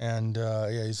 And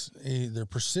they're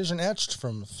precision etched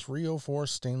from 304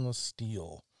 stainless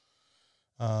steel.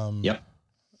 Yep.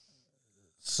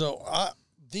 So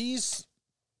these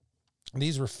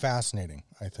were fascinating,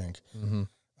 I think.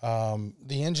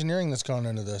 The engineering that's gone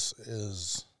into this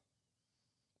is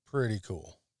pretty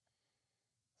cool.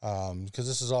 Because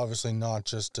this is obviously not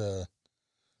just a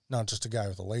guy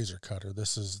with a laser cutter.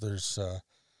 There's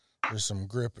some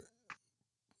grip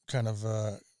kind of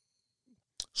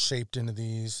shaped into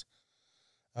these.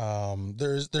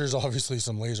 There's obviously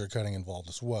some laser cutting involved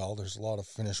as well. There's a lot of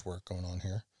finish work going on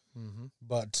here.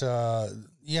 But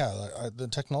the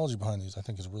technology behind these I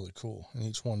think is really cool. And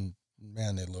each one,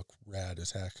 man, they look rad as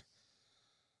heck.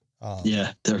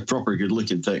 Yeah, they're proper good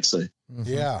looking picks, eh?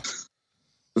 Yeah.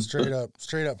 Straight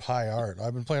up high art.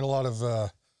 I've been playing a lot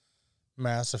of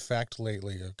Mass Effect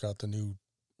lately. I've got the new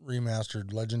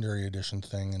remastered Legendary Edition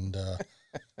thing, and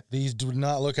these do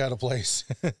not look out of place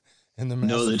in the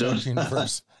Mass Effect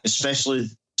universe. especially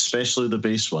the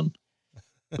base one,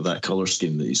 that color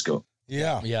scheme that he's got.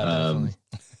 Yeah, definitely.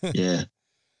 Yeah,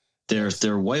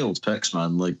 they're wild picks,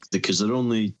 man. Like, because they're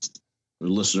only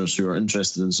listeners who are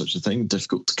interested in such a thing,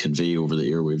 difficult to convey over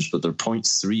the airwaves, but they're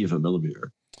 0.3 of a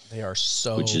millimeter. They are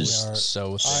so, which is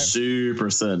so super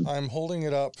thin. I'm holding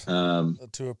it up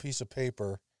to a piece of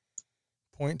paper.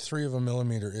 0.3 of a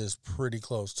millimeter is pretty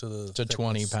close to the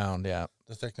 20 pound, yeah.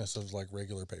 The thickness of like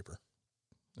regular paper.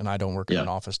 And I don't work at an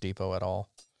Office Depot at all.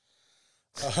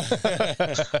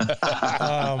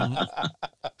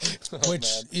 Which,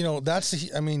 you know,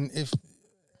 that's, I mean, if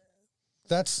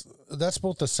that's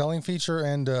both the selling feature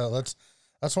and that's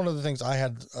one of the things I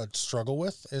had a struggle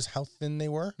with is how thin they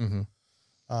were. Mm-hmm.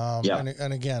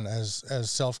 And again, as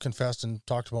self-confessed and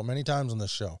talked about many times on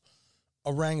this show,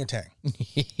 orangutan.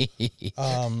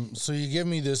 So you give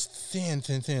me this thin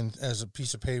as a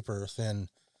piece of paper, thin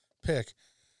pick.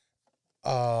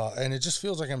 And it just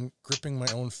feels like I'm gripping my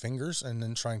own fingers and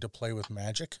then trying to play with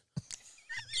magic.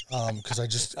 Cause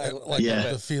I like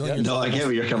the feeling. Yeah. No, I get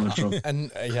where you're coming from.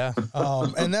 And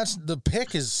and that's, the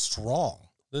pick is strong.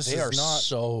 They are not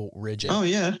so rigid. Oh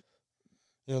yeah.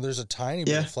 You know, there's a tiny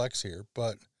bit of flex here,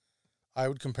 but I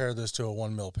would compare this to a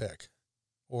 1 mil pick,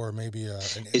 or maybe an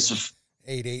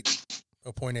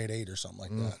 0.88 or something like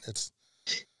that.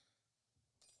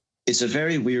 It's a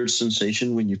very weird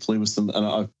sensation when you play with them,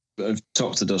 and I've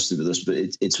talked to Dusty about this, but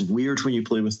it's weird when you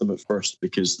play with them at first,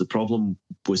 because the problem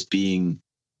with being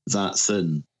that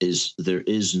thin is there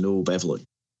is no beveling.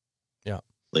 Yeah,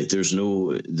 like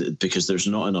because there's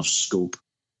not enough scope.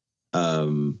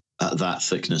 At that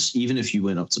thickness, even if you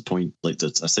went up to point like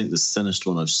that, I think the thinnest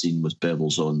one I've seen with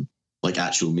bevels on, like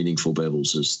actual meaningful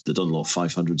bevels, is the Dunlop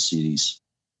 500 series,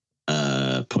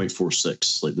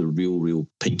 0.46, like the real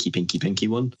pinky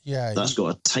one. Yeah, that's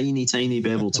got a tiny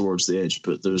bevel towards the edge,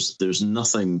 but there's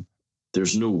nothing,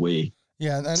 there's no way.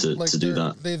 Yeah, and to do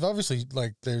that. They've obviously,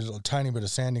 like, there's a tiny bit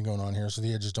of sanding going on here, so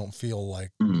the edges don't feel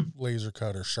like laser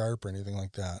cut or sharp or anything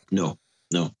like that. No,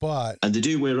 but and they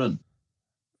do wear in.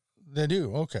 They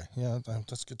do. Okay. Yeah,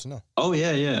 that's good to know. Oh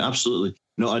yeah, absolutely.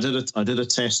 No, I did a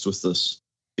test with this,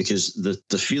 because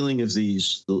the feeling of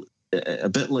these, a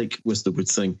bit like with the wood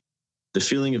thing, the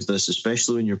feeling of this,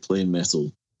 especially when you're playing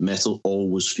metal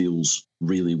always feels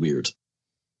really weird.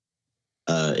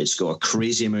 It's got a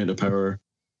crazy amount of power.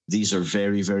 These are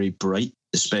very, very bright,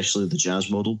 especially the Jazz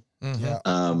model. Mm-hmm. Yeah.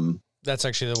 That's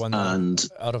actually the one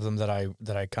out of them that I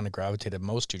kind of gravitated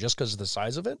most to, just because of the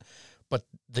size of it, but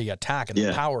the attack and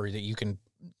the power that you can,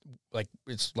 like,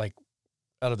 it's like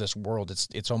out of this world.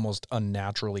 It's almost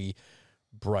unnaturally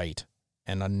bright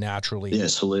and unnaturally.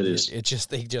 Yes, hilarious.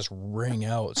 They just ring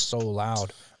out so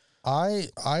loud. I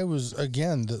was,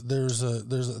 again,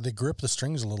 they grip the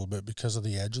strings a little bit because of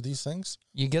the edge of these things.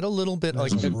 You get a little bit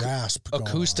like rasp.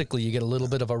 Acoustically, you get a little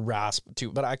bit of a rasp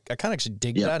too, but I kind of actually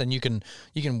dig that, and you can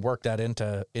work that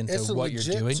into what you're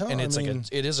doing, tone. and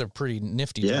it is a pretty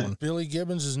nifty tone. Billy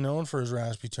Gibbons is known for his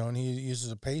raspy tone. He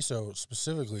uses a peso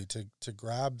specifically to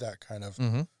grab that kind of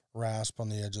rasp on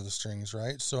the edge of the strings,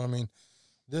 right? So I mean,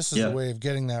 this is a way of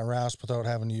getting that rasp without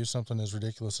having to use something as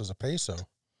ridiculous as a peso.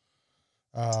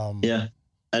 And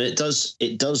it does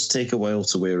take a while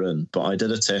to wear in, but I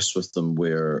did a test with them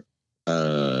where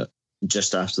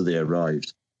just after they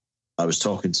arrived, I was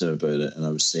talking to him about it, and I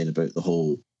was saying about the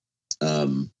whole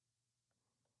I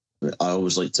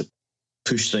always like to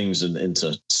push things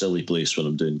into silly place when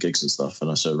I'm doing gigs and stuff,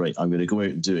 and I said, right, I'm going to go out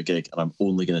and do a gig, and I'm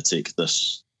only going to take the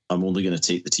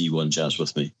T1 Jazz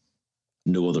with me,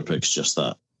 no other picks, just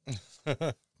that.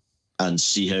 and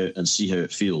see how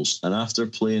it feels. And after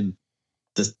playing,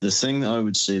 the thing that I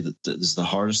would say that is the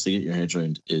hardest to get your head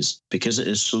around is, because it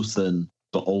is so thin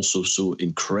but also so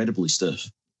incredibly stiff,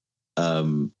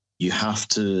 you have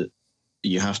to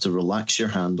relax your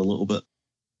hand a little bit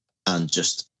and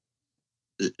just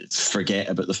forget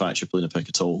about the fact you're playing a pick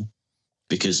at all,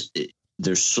 because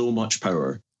there's so much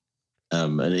power.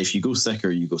 And if you go thicker,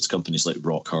 you go to companies like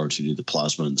Rock Hard, who do the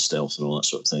plasma and the stealth and all that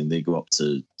sort of thing. They go up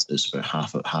to, it's about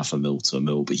half a mil to a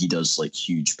mil, but he does like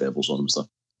huge bevels on them and stuff.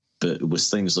 But with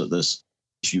things like this,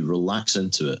 if you relax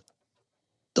into it,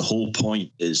 the whole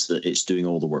point is that it's doing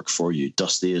all the work for you.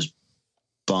 Dusty is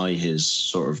by his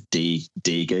sort of day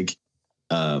gig.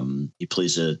 He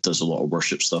does a lot of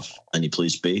worship stuff, and he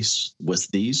plays bass with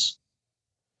these.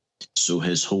 So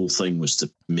his whole thing was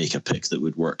to make a pick that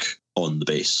would work on the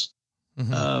bass,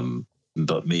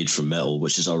 but made from metal,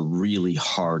 which is a really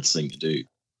hard thing to do,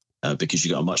 because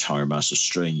you got a much higher mass of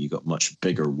string, you got much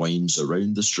bigger winds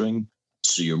around the string,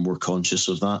 so you're more conscious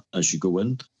of that as you go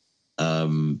in.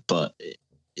 But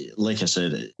like I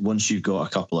said, once you've got a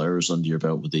couple of hours under your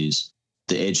belt with these,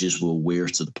 the edges will wear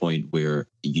to the point where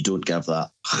you don't have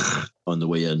that on the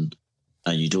way in,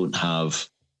 and you don't have,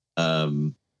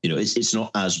 it's not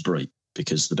as bright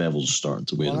because the bevels are starting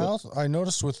to wear. Well, I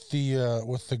noticed with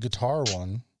the guitar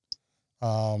one,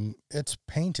 it's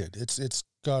painted. It's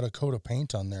got a coat of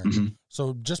paint on there. Mm-hmm.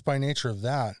 So just by nature of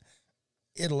that,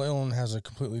 it alone has a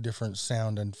completely different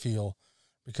sound and feel,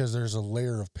 because there's a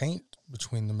layer of paint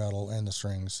between the metal and the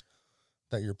strings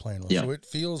that you're playing with. Yeah. So it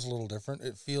feels a little different.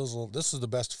 This is the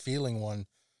best feeling one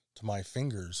to my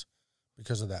fingers,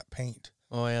 because of that paint.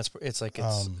 Oh yeah,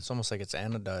 it's almost like it's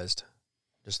anodized.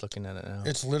 Just looking at it now,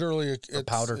 it's literally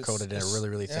powder coated in a really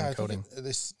really thin coating. I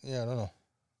don't know.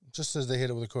 It just says they hit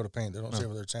it with a coat of paint. They don't say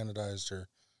whether it's anodized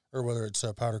or whether it's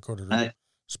powder coated or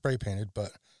spray painted,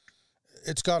 but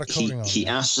it's got a coating on it. He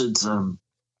acid.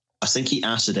 I think he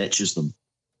acid etches them.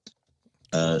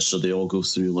 So they all go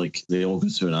through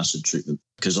an acid treatment,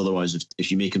 because otherwise,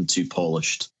 if you make them too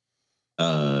polished,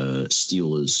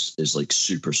 steel is like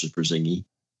super zingy.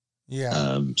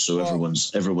 Yeah. So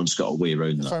everyone's got a way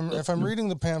around that. If I'm reading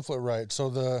the pamphlet right, so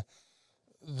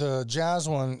the Jazz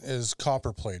one is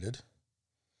copper plated.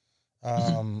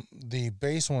 The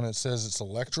bass one, it says it's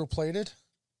electroplated.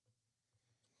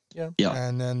 Yeah.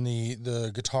 And then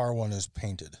the guitar one is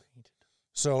painted.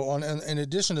 So in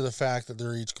addition to the fact that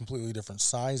they're each completely different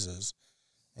sizes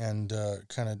and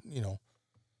kind of,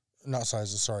 not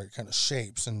sizes, sorry, kind of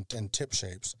shapes and tip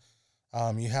shapes,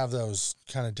 you have those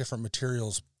kind of different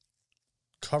materials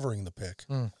covering the pick,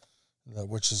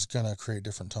 which is going to create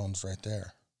different tones right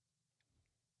there.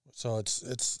 So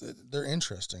they're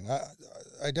interesting.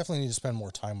 I definitely need to spend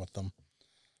more time with them.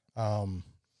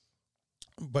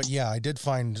 But yeah, I did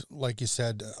find, like you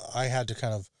said, I had to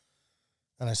kind of,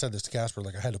 and I said this to Casper,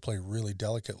 like I had to play really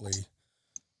delicately,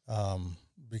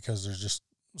 because there's just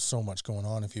so much going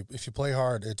on. If you play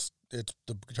hard, it's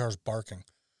the guitar's barking.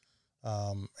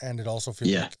 And it also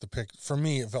feels like the pick, for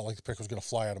me, it felt like the pick was going to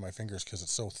fly out of my fingers because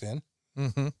it's so thin.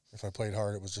 Mm-hmm. If I played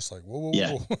hard, it was just like,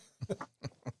 whoa.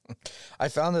 I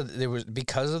found that there was,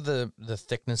 because of the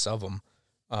thickness of them,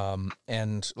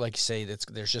 and like you say,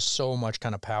 there's just so much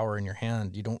kind of power in your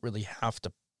hand. You don't really have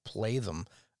to play them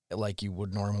like you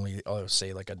would normally,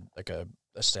 say like a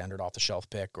standard off the shelf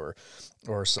pick or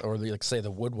like say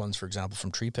the wood ones, for example,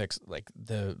 from tree picks, like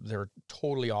they're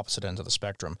totally opposite ends of the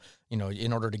spectrum.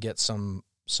 In order to get some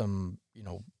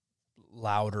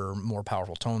louder, more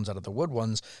powerful tones out of the wood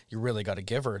ones, you really got to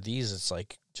give her. These, it's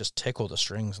like just tickle the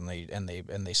strings and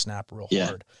they snap real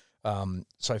hard.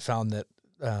 So I found that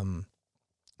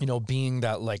being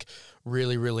that like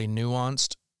really really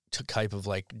nuanced type of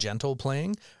like gentle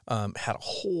playing, had a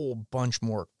whole bunch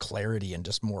more clarity and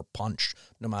just more punch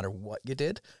no matter what you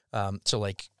did. So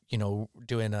like,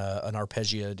 doing an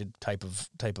arpeggiated type of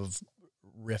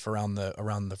riff around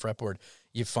the fretboard,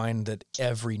 you find that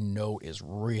every note is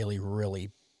really,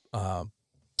 really,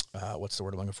 what's the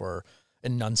word I'm looking for?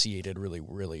 Enunciated, really,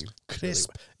 really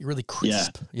crisp, really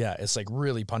crisp. Yeah. It's like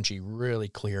really punchy, really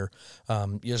clear.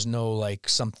 There's no like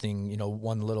something,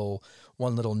 one little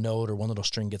note or one little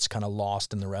string gets kind of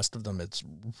lost in the rest of them. It's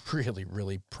really,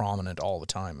 really prominent all the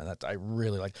time, and that I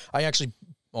really like. I actually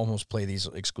almost play these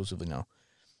exclusively now.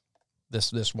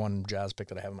 This one jazz pick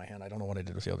that I have in my hand, I don't know what I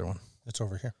did with the other one. It's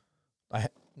over here.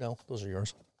 No, those are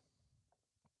yours.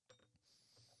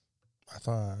 I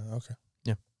thought, okay.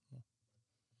 Yeah.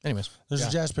 Anyways, there's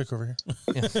a jazz pick over here.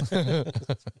 Yeah.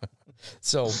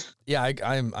 So yeah,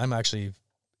 I'm actually,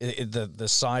 the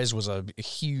size was a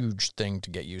huge thing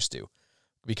to get used to,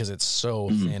 because it's so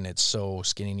thin, it's so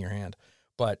skinny in your hand,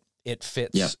 but it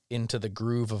fits into the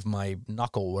groove of my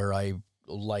knuckle where I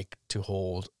like to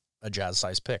hold a jazz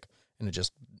size pick, and it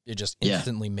just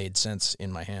instantly made sense in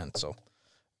my hand. So,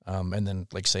 and then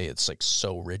like say it's like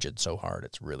so rigid, so hard,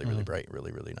 it's really really bright,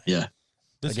 really really nice. Yeah,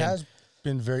 this has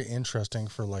been very interesting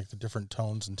for like the different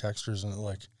tones and textures, and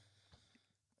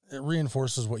it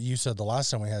reinforces what you said the last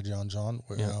time we had you on, John.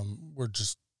 We're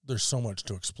just, there's so much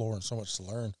to explore and so much to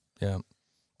learn. Yeah.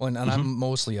 Well, and I'm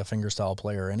mostly a fingerstyle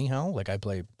player anyhow. Like I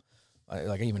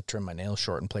even trim my nails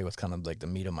short and play with kind of like the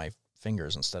meat of my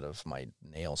fingers instead of my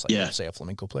nails, like say a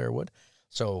flamenco player would.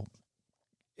 So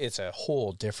it's a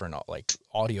whole different like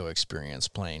audio experience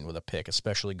playing with a pick,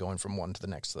 especially going from one to the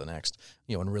next,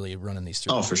 and really running these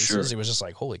through. Oh, for sure. It was just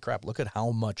like, holy crap, look at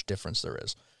how much difference there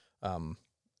is.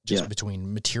 Just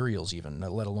between materials, even,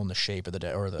 let alone the shape of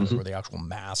or the actual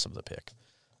mass of the pick.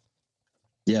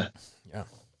 Yeah. Yeah.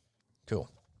 Cool.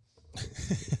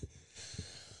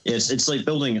 It's like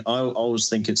building. I always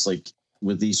think it's like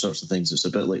with these sorts of things, it's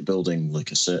a bit like building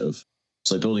like it's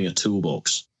like building a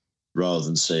toolbox rather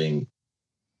than saying,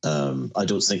 I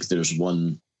don't think there's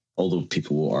one, although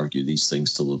people will argue these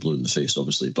things till they're blue in the face,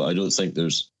 obviously, but I don't think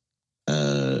there's,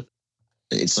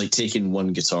 it's like taking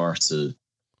one guitar to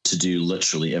do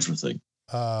literally everything.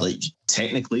 Like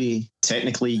technically,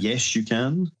 yes, you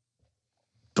can,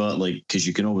 but like, because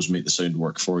you can always make the sound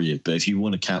work for you. But if you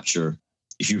want to capture,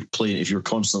 if you're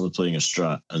constantly playing a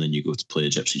Strat and then you go to play a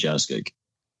gypsy jazz gig,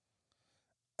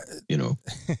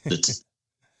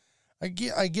 I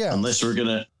guess unless we're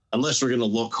gonna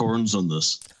lock horns on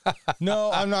this.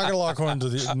 No, I'm not gonna lock horns to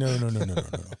the. No.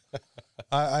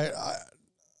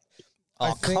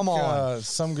 Oh, think, come on.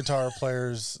 some guitar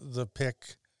players, the pick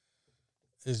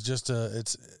is just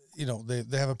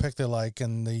they have a pick they like,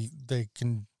 and they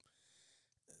can,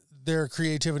 their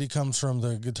creativity comes from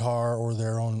the guitar or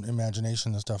their own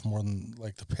imagination and stuff more than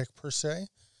like the pick per se.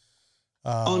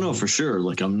 Oh no, for sure.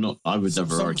 Like I would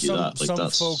never argue that. Like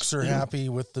some folks are happy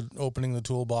with the opening the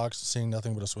toolbox, seeing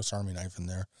nothing but a Swiss Army knife in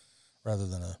there, rather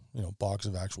than a box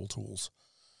of actual tools.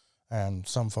 And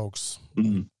some folks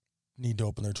need to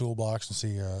open their toolbox and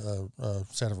see a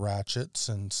set of ratchets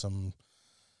and some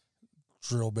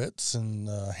drill bits and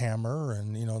a hammer,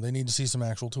 and they need to see some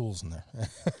actual tools in there.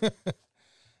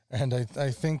 And I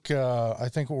think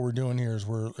what we're doing here is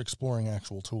we're exploring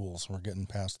actual tools. We're getting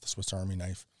past the Swiss Army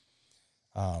knife.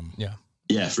 Yeah,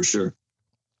 for sure.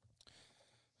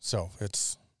 So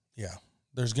there's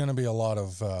going to be a lot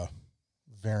of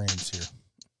variance here.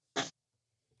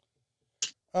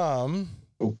 Right.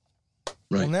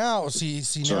 Well, now see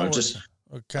Sorry, now I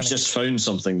just found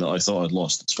something that I thought I'd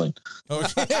lost. It's fine.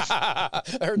 Okay. I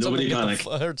heard Nobody panic.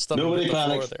 I heard something Nobody on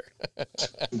the panic. floor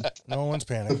there. No one's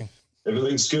panicking.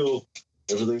 Everything's cool.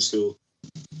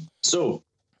 So,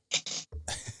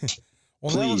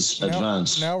 Well, please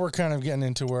advance. Now we're kind of getting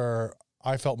into where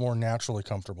I felt more naturally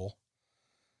comfortable.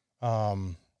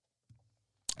 And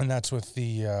that's with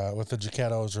the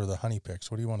Jaquettos or the honey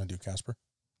picks. What do you want to do, Casper?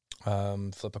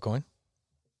 Flip a coin.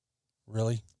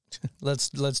 Really? Let's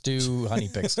do honey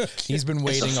picks. He's been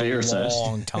waiting fair a test.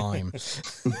 long time.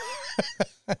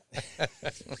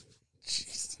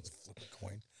 Jesus, flip a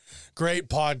coin. Great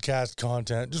podcast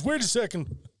content. Just wait a second.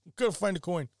 I'm gonna find a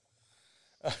coin.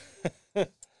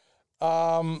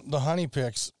 The honey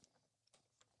picks.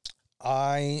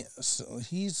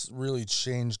 He's really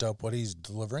changed up what he's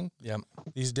delivering. Yep.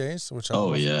 These days, which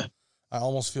Yeah. I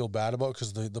almost feel bad about,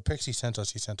 because the picks he sent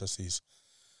us these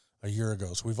a year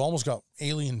ago. So we've almost got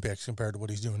alien picks compared to what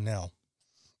he's doing now.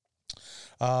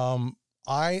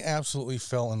 I absolutely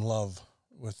fell in love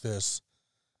with this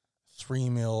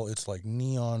 3 mil. It's like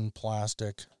neon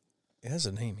plastic. It has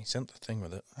a name. He sent the thing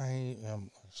with it. I am.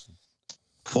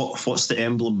 What's the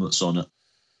emblem that's on it?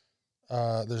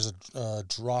 There's a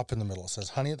drop in the middle. It says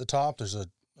honey at the top. There's a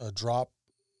drop,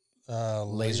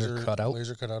 Laser cut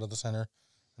out of the center,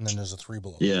 and then there's a 3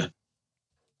 below. Yeah.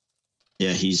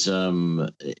 Yeah, he's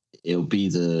it'll be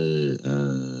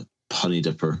the honey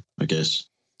dipper, I guess.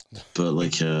 But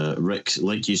like Rick,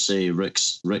 like you say,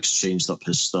 Rick's changed up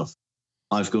his stuff.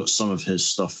 I've got some of his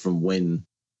stuff from when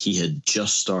he had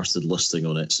just started listing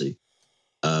on Etsy.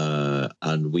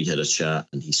 And we had a chat,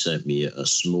 and he sent me a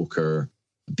smoker,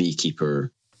 a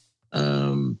beekeeper,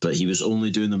 but he was only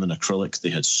doing them in acrylic.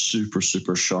 They had super,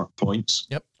 super sharp points.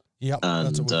 Yep.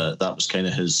 And that was kind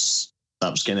of his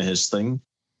thing.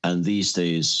 And these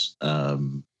days,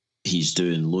 he's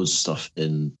doing loads of stuff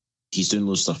in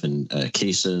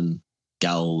casein,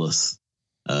 galolith,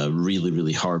 really,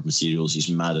 really hard materials. He's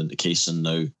mad into casein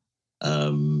now.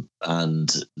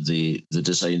 And the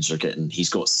designs are he's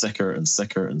got thicker and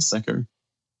thicker and thicker.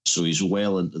 So he's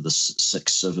well into the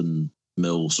 6-7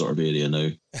 mil sort of area now.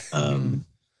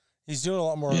 He's doing a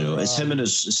lot more. It's him and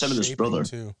his brother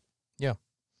too. Yeah.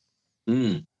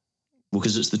 Well,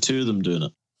 because it's the two of them doing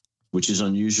it, which is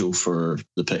unusual for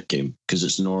the pit game, because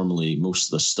it's normally most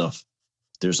of the stuff.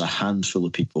 There's a handful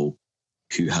of people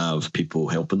who have people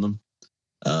helping them.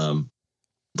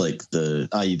 Like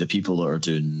the people that are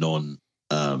doing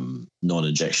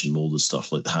non-injection molded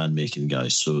stuff, like the hand making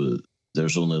guys. So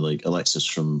there's only like Alexis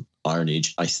from Iron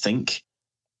Age. I think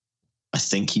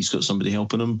he's got somebody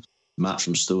helping him. Matt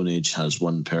from Stone Age has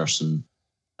one person,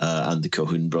 and the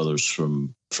Cahoon brothers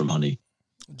from Honey.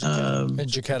 And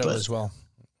Jaquetto as well.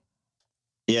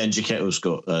 Yeah, and Jaquetto's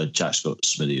got Jack's got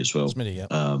Smitty as well. Smitty, yeah.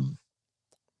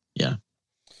 Yeah.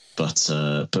 But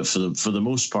for the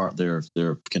most part, they're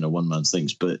kind of one man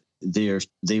things. But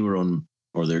they were on,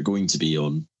 or they're going to be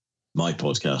on, my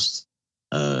podcast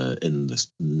in the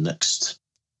next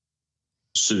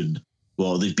soon.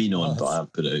 Well, they've been on, but I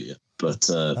haven't put it out yet. But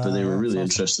they were really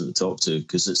interesting to talk to,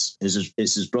 because it's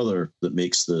his brother that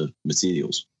makes the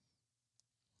materials.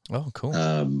 Oh, cool.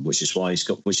 Which is why he's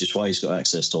got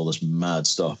access to all this mad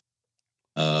stuff.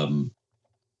 So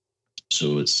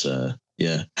it's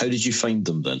yeah. How did you find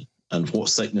them then? And what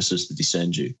thicknesses did he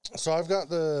send you? So I've got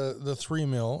the 3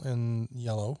 mil in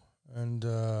yellow, and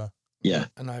yeah.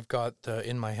 And I've got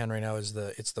in my hand right now it's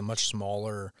the much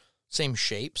smaller, same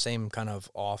shape, same kind of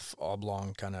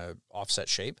oblong kind of offset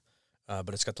shape,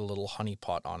 but it's got the little honey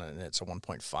pot on it, and it's a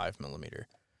 1.5 millimeter.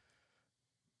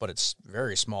 But it's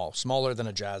very small, smaller than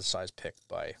a jazz size pick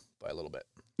by a little bit.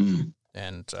 Mm.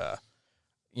 And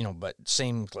but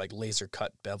same like laser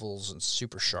cut bevels and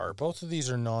super sharp. Both of these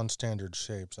are non-standard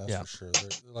shapes, that's for sure.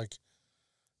 They're like,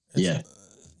 Yeah.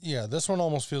 This one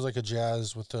almost feels like a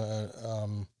jazz with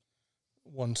the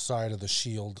one side of the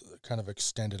shield kind of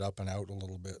extended up and out a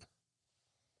little bit.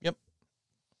 Yep.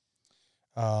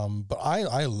 But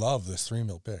I love this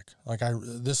 3mm pick. Like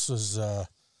this was,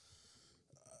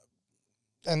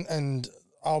 and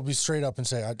I'll be straight up and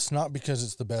say it's not because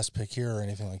it's the best pick here or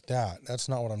anything like that. That's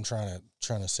not what I'm trying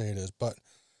to say it is. But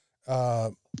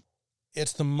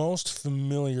it's the most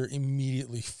familiar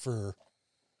immediately for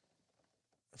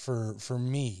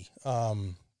me.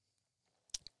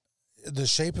 The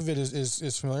shape of it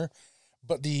is familiar,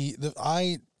 but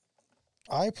I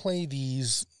play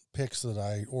these picks that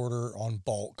I order on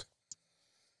bulk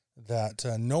that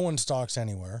no one stocks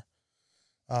anywhere,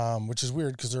 which is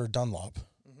weird because they're a Dunlop.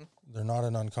 They're not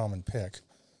an uncommon pick.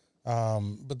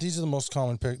 But these are the most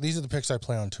common pick. These are the picks I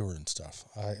play on tour and stuff.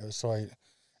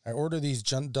 I order these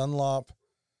Dunlop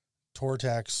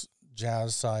Tortex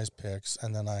jazz size picks,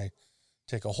 and then I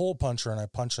take a hole puncher and I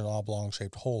punch an oblong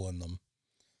shaped hole in them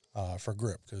for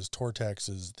grip, because Tortex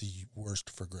is the worst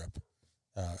for grip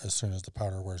as soon as the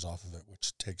powder wears off of it,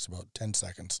 which takes about 10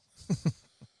 seconds.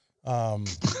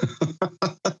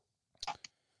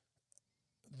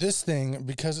 This thing,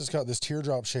 because it's got this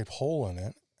teardrop shaped hole in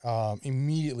it,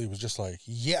 immediately was just like,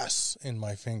 yes, in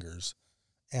my fingers.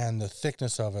 And the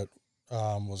thickness of it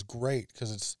was great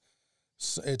because it's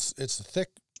thick,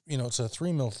 it's a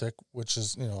 3mm thick, which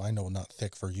is, I know not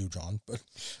thick for you, John, but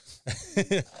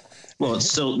well, it's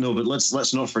still no, but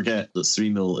let's not forget that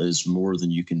 3mm is more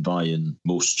than you can buy in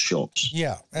most shops.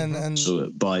 Yeah. And so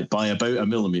by about a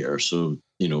millimeter. So,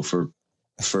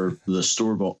 for the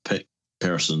store-bought pick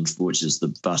person, which is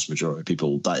the vast majority of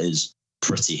people, that is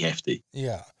pretty hefty.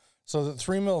 Yeah. So the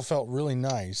 3mm felt really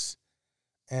nice.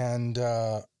 And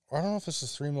I don't know if this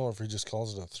is 3mm or if he just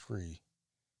calls it a 3.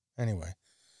 Anyway,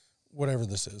 whatever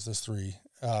this is, this 3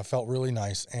 felt really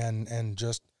nice and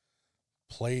just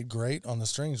played great on the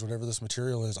strings, whatever this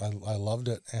material is. I loved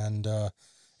it. And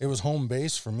it was home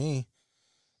base for me.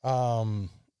 That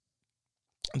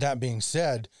being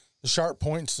said, the sharp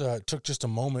points took just a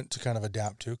moment to kind of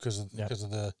adapt to because of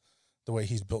the way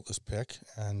he's built this pick.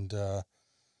 And so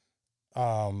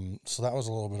that was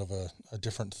a little bit of a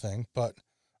different thing. But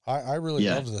I really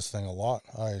loved this thing a lot.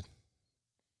 I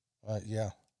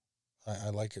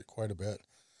like it quite a bit.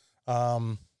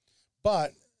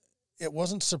 But it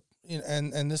wasn't,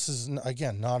 and this is,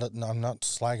 again, I'm not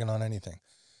slagging on anything.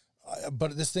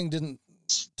 But this thing didn't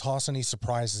toss any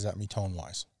surprises at me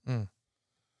tone-wise.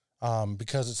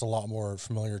 Because it's a lot more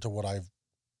familiar to what I've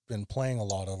been playing a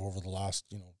lot of over the last,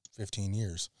 15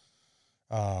 years.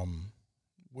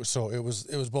 So it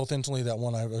was both instantly that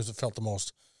one I felt the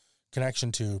most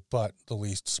connection to, but the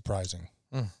least surprising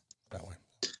that way.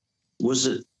 Was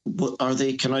it? What are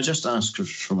they? Can I just ask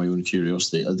for my own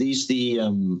curiosity? Are these the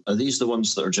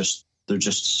ones that are just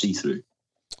see through,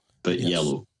 but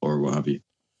yellow or what have you?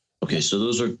 Okay, so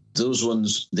those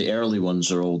ones. The early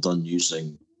ones are all done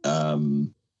using.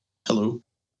 Hello.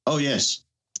 Oh yes.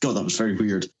 God, that was very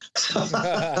weird.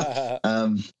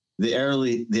 The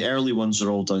early ones are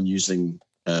all done using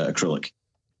acrylic.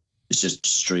 It's just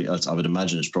straight. I would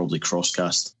imagine it's probably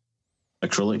cross-cast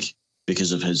acrylic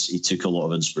because of he took a lot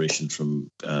of inspiration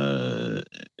from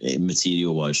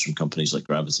material-wise from companies like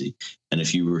Gravity. And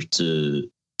if you were to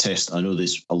test, I know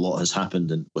a lot has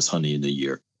happened with Honey in a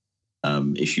year.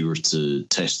 If you were to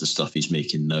test the stuff he's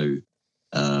making now,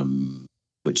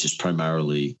 which is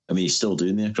primarily, he's still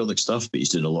doing the acrylic stuff, but he's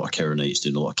doing a lot of Keranite, he's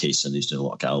doing a lot of casing, he's doing a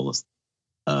lot of Galilith,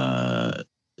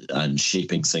 and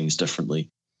shaping things differently.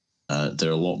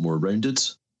 They're a lot more rounded.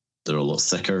 They're a lot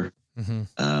thicker.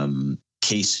 Mm-hmm.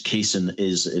 Casing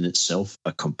is in itself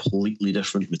a completely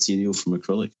different material from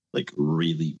acrylic, like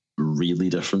really, really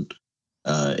different.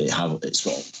 It's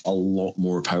got a lot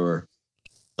more power,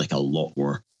 like a lot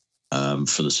more,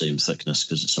 for the same thickness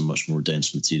because it's a much more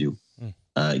dense material.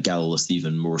 Galilith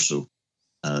even more so.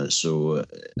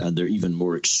 And they're even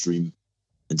more extreme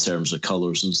in terms of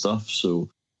colors and stuff. So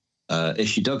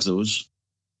if you dug those,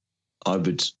 I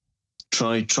would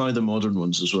try the modern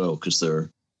ones as well because I'm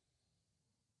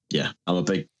a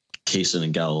big Kaysen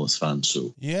and Galilith fan.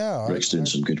 So Rick's doing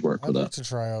some good work with that. I'd like to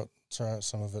try out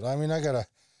some of it. I'm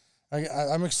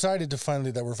excited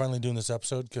that we're finally doing this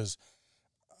episode because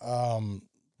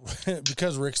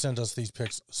Rick sent us these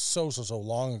picks so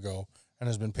long ago and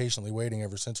has been patiently waiting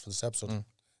ever since for this episode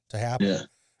to happen. Yeah.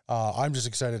 I'm just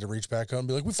excited to reach back out and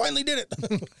be like, we finally did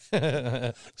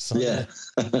it. So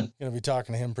I'm going to be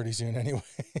talking to him pretty soon anyway.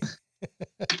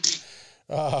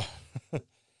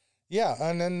 Yeah,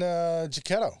 and then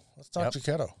Gecketto. Let's talk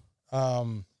Gecketto.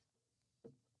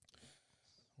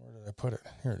 Where did I put it?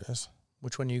 Here it is.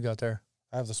 Which one you got there?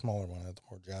 I have the smaller one. I have the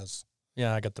more jazz.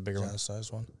 Yeah, I got the bigger one. Jazz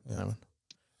size one. Yeah. That one.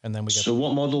 And then we got. So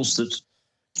what models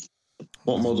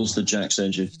did Jack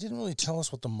send you? He didn't really tell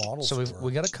us what the models So were.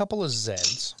 we got a couple of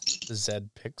Zeds. The Zed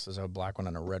picks is a black one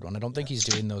and a red one. I don't think he's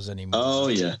doing those anymore. Oh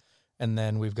yeah. And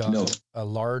then we've got a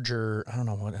larger. I don't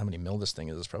know how many mil this thing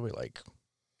is. It's probably like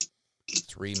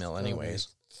 3 mil, anyways.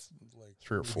 Like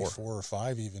 3 or 4. 4 or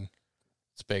 5 even.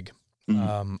 It's big.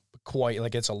 Mm-hmm. Quite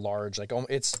like it's a large. Like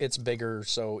it's bigger.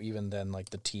 So even than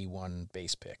like the T1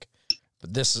 base pick.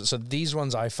 But these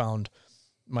ones I found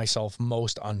myself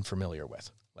most unfamiliar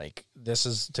with. Like this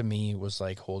is to me was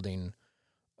like holding,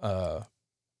 a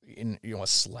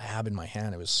slab in my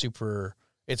hand. It was super.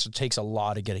 It takes a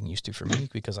lot of getting used to for me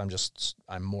because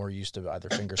I'm more used to either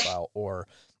fingerstyle or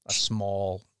a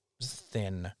small,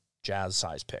 thin jazz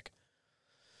size pick.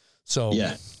 So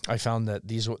yeah. I found that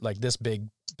this big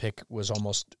pick was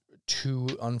almost too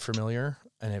unfamiliar,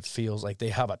 and it feels like they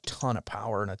have a ton of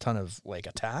power and a ton of like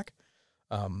attack.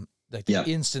 They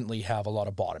instantly have a lot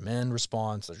of bottom end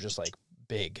response. They're just like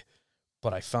big,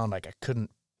 but I found like I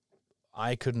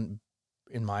couldn't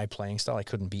in my playing style, I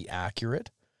couldn't be accurate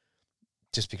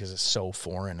just because it's so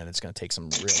foreign and it's going to take some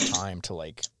real time to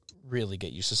like really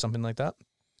get used to something like that.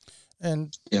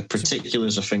 And yeah, particularly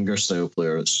as a fingerstyle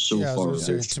player, it's so far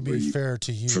away to be fair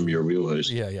to you from your wheelhouse.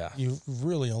 Yeah. You've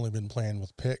really only been playing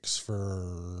with picks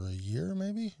for a year,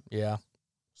 maybe. Yeah.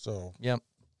 So. Yep.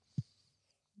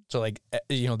 So like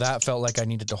that felt like I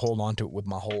needed to hold on to it with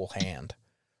my whole hand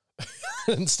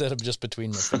instead of just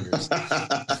between my fingers.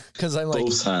 Because I'm like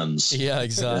both hands. Yeah,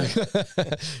 exactly.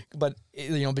 but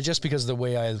just because of the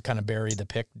way I kind of bury the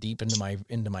pick deep into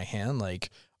my hand, like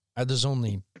there's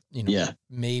only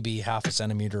maybe half a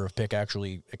centimeter of pick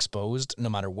actually exposed, no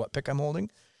matter what pick I'm holding.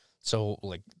 So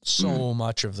like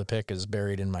much of the pick is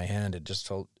buried in my hand. It just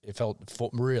felt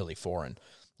really foreign.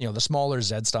 The smaller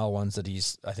Z style ones that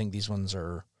I think these ones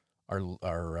are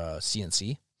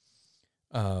CNC.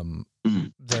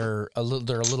 They're a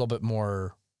little bit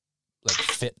more like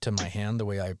fit to my hand the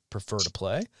way I prefer to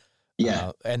play.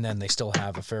 Yeah. And then they still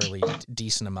have a fairly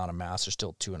decent amount of mass. They're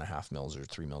still 2.5 mils or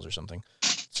 3 mils or something.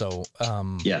 So,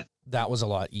 that was a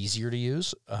lot easier to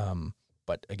use.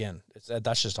 But again,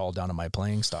 that's just all down to my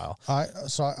playing style. I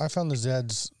found the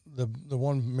Zeds, the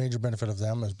one major benefit of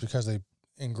them is because they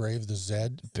engrave the Z,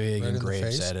 big right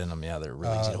engraved Z in them. Yeah, they're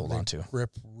really easy to hold on to.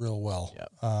 Rip real well.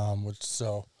 Yeah.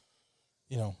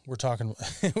 We're talking,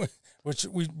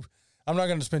 I'm not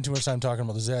going to spend too much time talking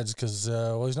about the Zeds because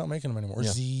he's not making them anymore. Or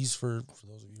Z's for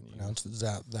those of you who pronounce it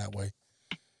that way.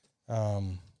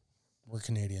 We're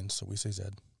Canadians, so we say Z.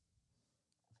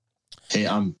 Hey,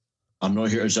 I'm not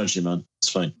here to judge you, man. It's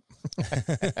fine.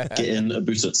 Get in about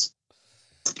it.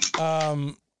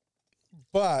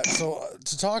 But so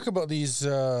to talk about these,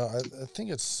 I think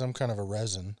it's some kind of a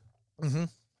resin. Mm-hmm.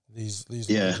 These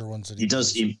larger ones that he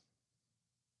does. He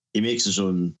makes his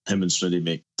own. Him and Smitty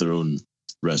make their own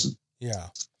resin. Yeah.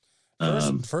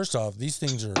 First off, these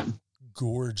things are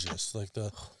gorgeous. Like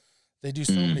they do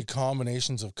so many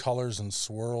combinations of colors and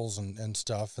swirls and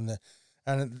stuff,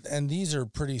 and these are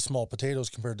pretty small potatoes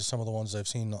compared to some of the ones I've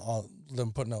seen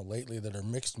them putting out lately that are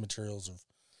mixed materials of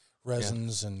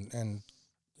resins and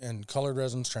colored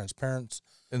resins, transparent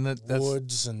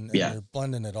woods, and they're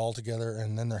blending it all together,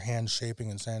 and then they're hand shaping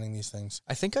and sanding these things.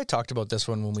 I think I talked about this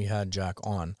one when we had Jack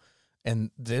on,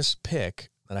 and this pick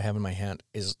that I have in my hand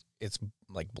it's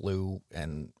like blue,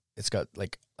 and it's got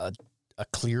like a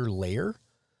clear layer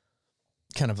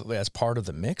kind of as part of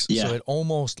the mix. Yeah. So it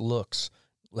almost looks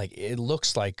like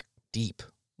deep,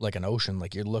 like an ocean,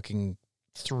 like you're looking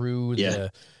through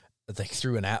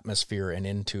through an atmosphere and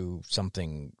into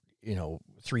something,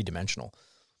 3-dimensional.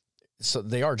 So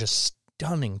they are just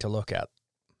stunning to look at.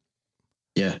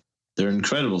 Yeah, they're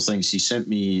incredible things. He sent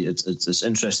me, it's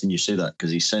interesting you say that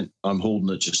because I'm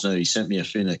holding it just now. He sent me a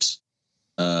Phoenix,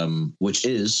 which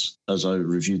is, as I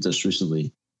reviewed this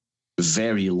recently,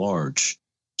 very large.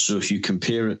 So if you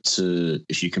compare it to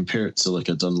like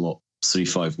a Dunlop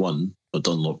 351, a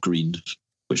Dunlop Green,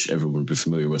 which everyone would be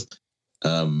familiar with,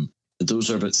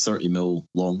 those are about 30 mil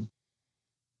long,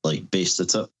 like base to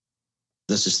tip.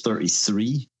 This is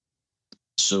 33.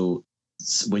 So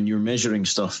when you're measuring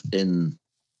stuff in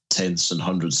tenths and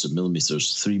hundreds of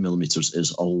millimeters, 3 millimeters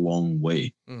is a long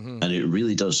way. Mm-hmm. And it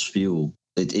really does feel,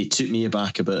 it took me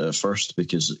aback a bit at first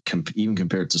because even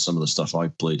compared to some of the stuff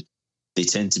I've played, they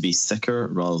tend to be thicker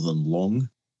rather than long.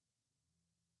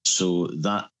 So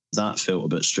that felt a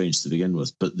bit strange to begin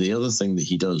with. But the other thing that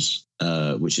he does,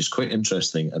 which is quite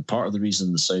interesting, and part of the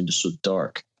reason the sound is so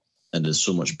dark, and there's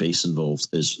so much bass involved,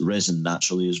 is resin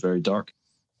naturally is very dark.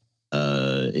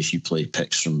 If you play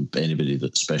picks from anybody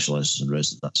that specializes in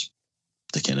resin, that's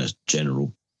the kind of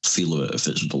general feel of it, if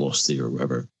it's velocity or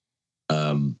whatever.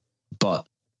 But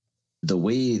the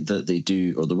way that they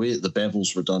do, or the way that the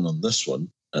bevels were done on this one,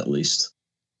 at least,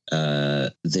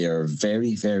 they are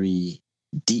very, very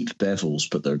deep bevels,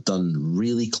 but they're done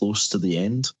really close to the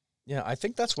end. Yeah, I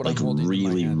think that's what Like I'm holding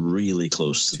really, in my hand really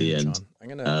close to the end.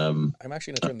 John. I'm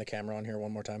actually gonna turn the camera on here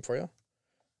one more time for you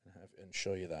and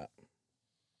show you that.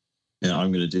 Yeah,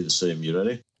 I'm going to do the same. You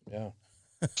ready? Yeah.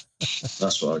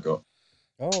 That's what I got.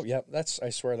 Oh, yeah. I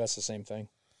swear that's the same thing.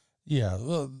 Yeah,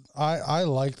 well, I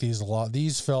like these a lot.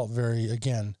 These felt very,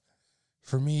 again,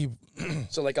 for me.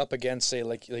 So like up against, say,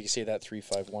 like you say that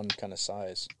 351 kind of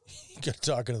size. You're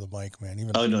talking to the mic, man.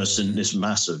 Even Oh no, it's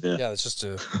massive. Yeah. Yeah, it's just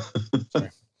a.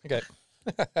 Sorry. Okay.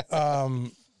 For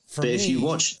but me, if you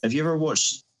watch, have you ever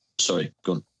watched? Sorry,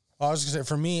 go on. I was gonna say,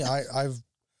 for me, I've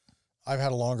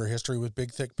had a longer history with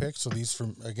big thick picks, so these for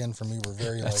me were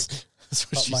very That's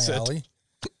what up she my said. alley.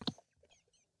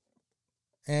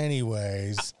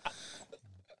 Anyways,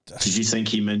 Did you think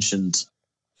he mentioned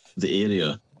the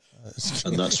area,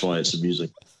 and that's why it's amusing?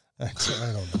 I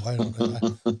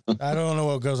don't know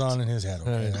what goes on in his head.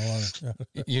 Okay,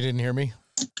 You didn't hear me?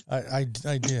 I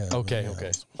did. Okay, Yeah.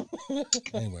 okay.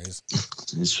 Anyways,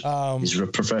 He's a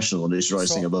professional and he's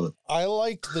rising so above it. I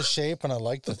liked the shape and I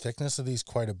liked the thickness of these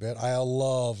quite a bit. I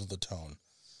loved the tone.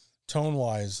 Tone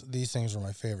wise, these things were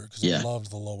my favorite because I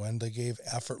loved the low end they gave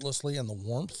effortlessly and the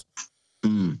warmth.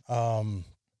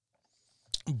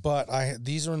 But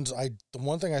these ones, the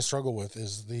one thing I struggle with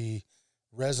is the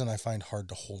resin. I find hard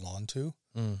to hold on to.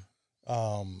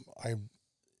 I'm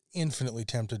infinitely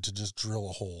tempted to just drill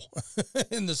a hole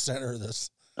in the center of this.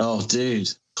 Oh, dude,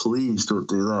 please don't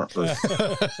do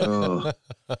that.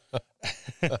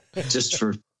 Just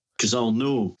because I'll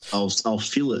know, I'll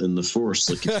feel it in the force.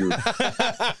 Like if you're,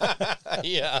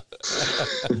 Yeah,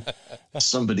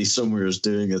 somebody somewhere is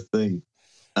doing a thing.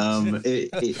 It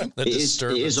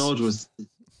is odd with.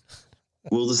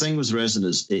 Well, the thing with resin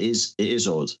is it is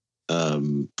odd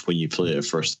when you play it at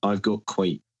first. I got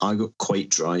quite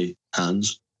dry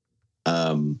hands,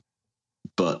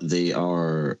 but they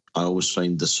are. I always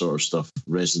find this sort of stuff,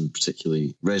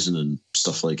 particularly resin and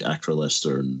stuff like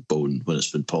acrylester and bone, when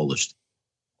it's been polished,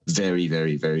 very,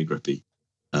 very, very grippy.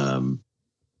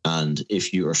 And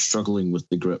if you are struggling with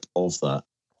the grip of that,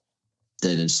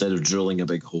 then instead of drilling a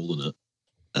big hole in it,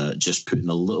 just putting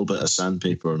a little bit of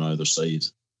sandpaper on either side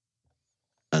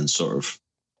and sort of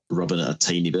rubbing it a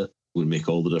tiny bit would make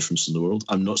all the difference in the world.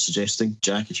 I'm not suggesting,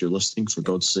 Jack, if you're listening, for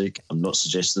God's sake, I'm not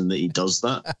suggesting that he does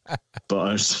that. But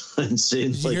I'm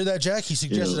saying, did you hear that, Jack? He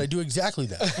suggested I do exactly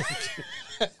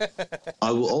that.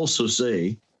 I will also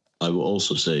say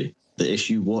that if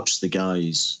you watch the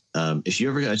guys, if you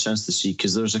ever get a chance to see,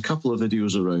 because there's a couple of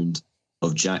videos around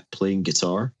of Jack playing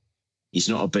guitar. He's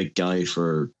not a big guy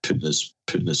for putting his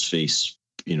face,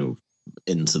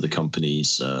 into the company's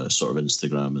sort of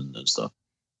Instagram and stuff.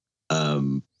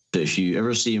 But if you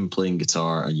ever see him playing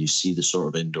guitar and you see the sort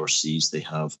of indoor Cs they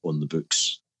have on the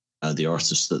books, the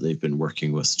artists that they've been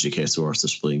working with, Jaquetto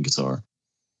artists playing guitar,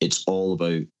 it's all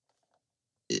about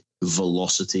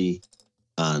velocity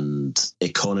and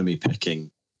economy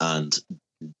picking and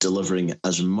delivering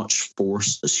as much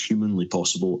force as humanly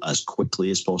possible, as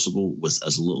quickly as possible, with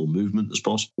as little movement as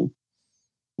possible,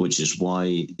 which is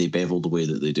why they bevel the way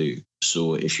that they do.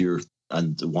 So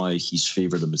and why he's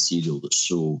favoured a material that's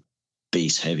so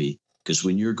bass heavy, because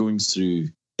when you're going through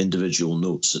individual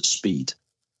notes at speed,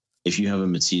 if you have a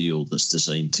material that's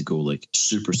designed to go like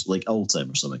super, like Oldtime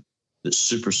or something, that's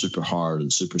super, super hard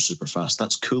and super, super fast,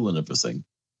 that's cool and everything.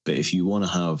 But if you want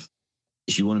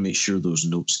to make sure those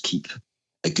notes keep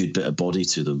a good bit of body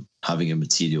to them, having a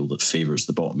material that favours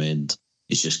the bottom end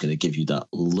is just going to give you that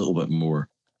little bit more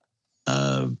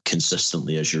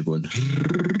consistently as you're going,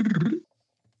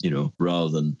 rather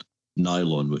than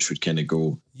nylon, which would kind of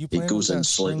go, it goes in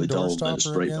slightly dull and it's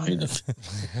right behind it.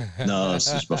 No,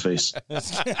 it's just my face.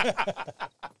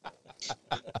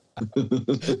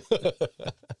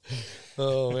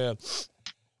 Oh man.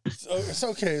 So it's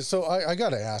okay. So I got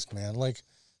to ask, man, like,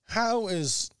 how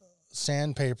is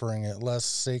sandpapering it less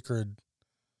sacred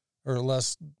or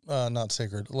less, not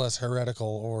sacred, less heretical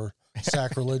or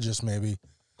sacrilegious maybe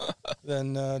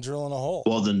than drilling a hole?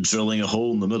 Well, than drilling a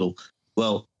hole in the middle.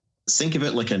 Well, think of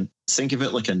it like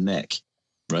a neck,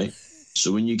 right?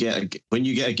 So when you get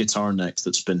a guitar neck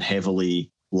that's been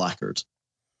heavily lacquered,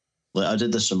 like I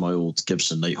did this on my old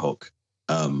Gibson Nighthawk,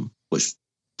 which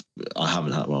I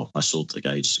haven't had. Well, I sold to a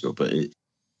guy ages ago, but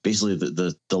basically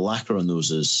the lacquer on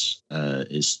those is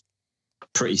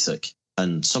pretty thick,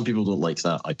 and some people don't like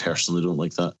that. I personally don't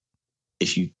like that.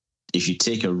 If you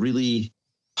take a really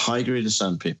high grade of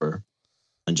sandpaper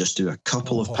and just do a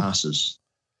couple of passes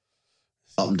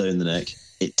up and down the neck,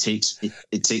 it takes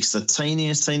the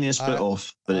tiniest bit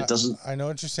off, but it doesn't. I know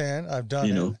what you're saying. I've done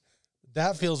it.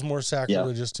 That feels more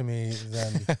sacrilegious to me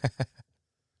than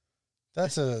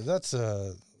that's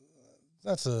a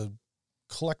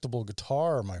collectible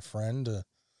guitar, my friend.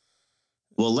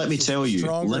 Well, let me tell you,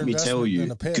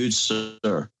 good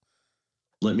sir.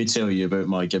 Let me tell you about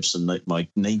my Gibson, my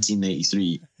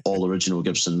 1993 all original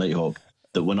Gibson Nighthawk.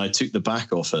 That when I took the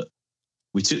back off it,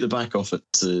 we took the back off it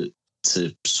to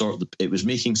sort it was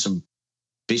making some.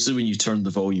 Basically, when you turned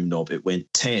the volume knob, it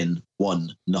went 10,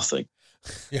 1, nothing.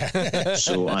 Yeah.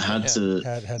 So I had to.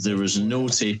 There was no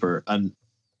taper, and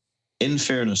in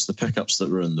fairness, the pickups that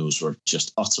were in those were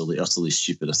just utterly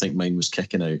stupid. I think mine was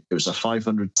kicking out. It was a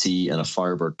 500T and a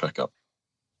Firebird pickup,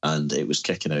 and it was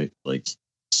kicking out like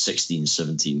 16,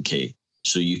 17K.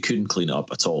 So you couldn't clean it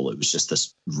up at all. It was just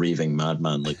this raving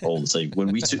madman like all the time.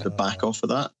 When we took the back off of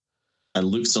that and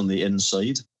looked on the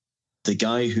inside, the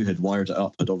guy who had wired it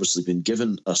up had obviously been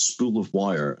given a spool of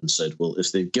wire and said, well,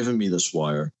 if they've given me this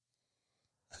wire,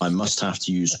 I must have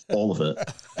to use all of it.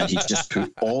 And he just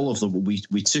put all of the,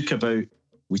 we took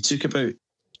about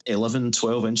 11,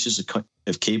 12 inches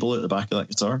of cable out the back of that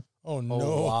guitar. Oh no.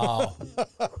 Oh, wow.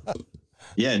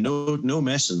 Yeah, no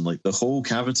messing. Like the whole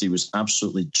cavity was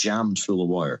absolutely jammed full of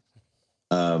wire.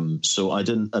 So I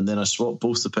didn't, and then I swapped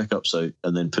both the pickups out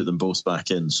and then put them both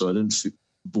back in. So I didn't,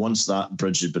 once that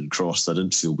bridge had been crossed, I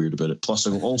didn't feel weird about it. Plus,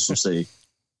 I will also say,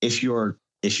 if you are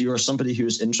somebody who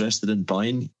is interested in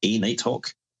buying a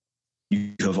Nighthawk,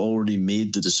 you have already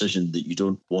made the decision that you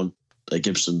don't want a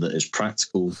Gibson that is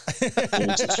practical,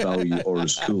 holds its value, or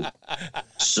is cool.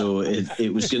 So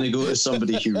it was going to go to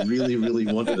somebody who really,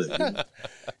 really wanted it.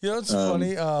 You know, it's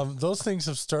funny. Those things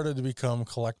have started to become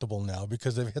collectible now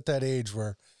because they've hit that age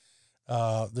where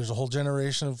there's a whole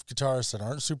generation of guitarists that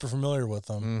aren't super familiar with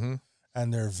them,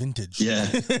 and they're vintage. Yeah,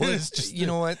 well, it's just, you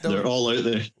know what? They're all out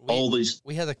there.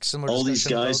 We had a similar all these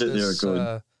guys out there are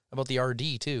going about the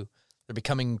RD too. They're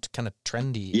becoming kind of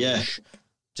trendy. Yeah.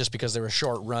 Just because they were a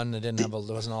short run, there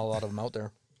wasn't a lot of them out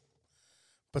there.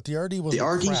 But the RD was the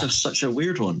RDs are such a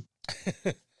weird one.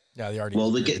 Yeah, the RD.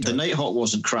 Well, the Nighthawk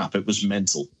wasn't crap; it was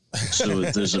mental. So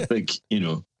there's a big,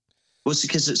 well, it's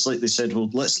because it's like they said, well,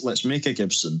 let's make a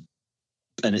Gibson,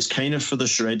 and it's kind of for the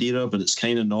shred era, but it's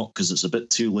kind of not because it's a bit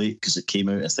too late because it came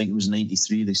out. I think it was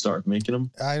 93. They started making them.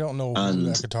 I don't know who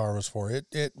that guitar was for.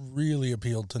 It really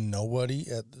appealed to nobody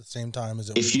at the same time as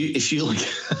it. If you like.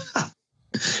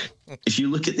 If you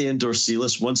look at the indoor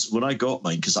C-list, when I got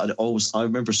mine, because I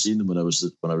remember seeing them when I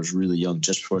was really young,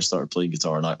 just before I started playing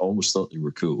guitar, and I always thought they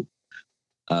were cool,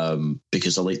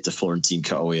 because I liked the Florentine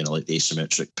cutaway and I liked the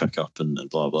asymmetric pickup and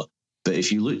blah blah. But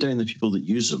if you look down the people that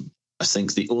use them, I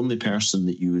think the only person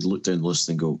that you would look down the list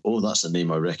and go, "Oh, that's a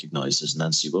name I recognise," is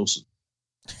Nancy Wilson,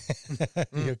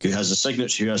 who has a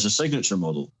signature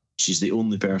model. She's the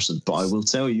only person. But I will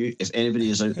tell you, if anybody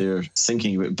is out there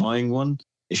thinking about buying one,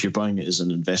 if you're buying it as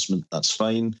an investment, that's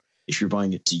fine. If you're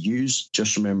buying it to use,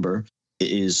 just remember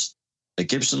it is a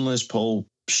Gibson Les Paul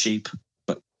shape,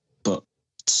 but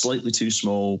slightly too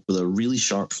small, with a really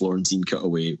sharp Florentine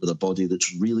cutaway, with a body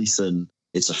that's really thin.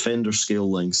 It's a Fender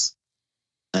scale length,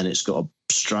 and it's got a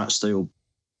Strat style,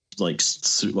 like a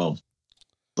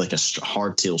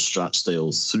hardtail Strat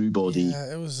style through body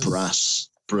brass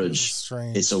bridge.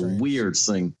 It's a weird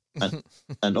thing.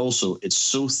 And also, it's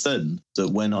so thin that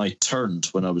when I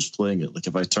was playing it, like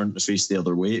if I turned the face the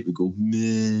other way, it would go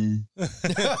meh.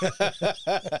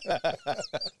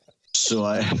 So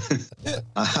I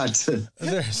had to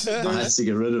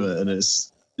get rid of it, and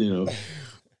it's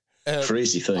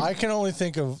crazy thing. I can only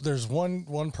think of there's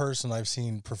one person I've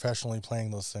seen professionally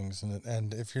playing those things,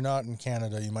 and if you're not in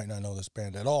Canada, you might not know this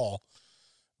band at all.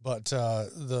 But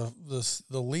the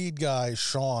lead guy,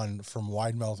 Sean from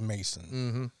Wide Mouth Mason.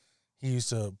 Mm-hmm. He used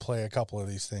to play a couple of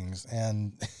these things,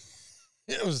 and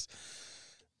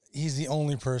he's the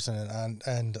only person,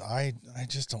 and I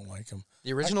just don't like him.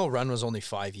 The original run was only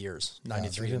 5 years,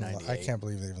 93 to 98. I can't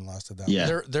believe they even lasted that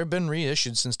long. They've been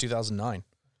reissued since 2009.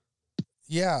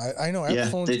 Yeah, I know.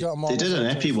 They did an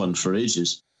epi one for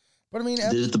ages. But I mean, they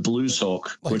did the Blues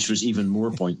Hawk, which was even more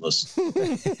pointless.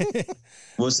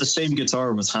 Well, it's the same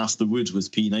guitar with half the wood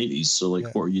with P90s, so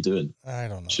what are you doing? I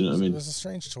don't know. Do you know what I mean? It was a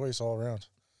strange choice all around.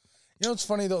 You know, it's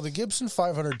funny, though. The Gibson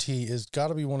 500T has got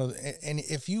to be one of the... And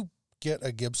if you get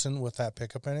a Gibson with that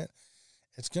pickup in it,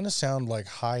 it's going to sound like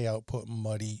high output,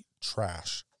 muddy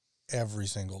trash every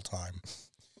single time.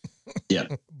 Yeah.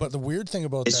 But the weird thing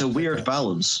about it's a weird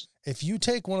balance. If you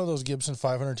take one of those Gibson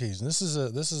 500Ts, and this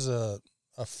is a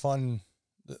fun,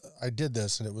 I did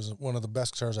this and it was one of the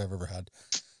best guitars I've ever had.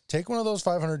 Take one of those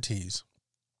 500Ts,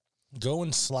 go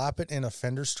and slap it in a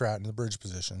Fender Strat in the bridge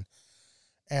position.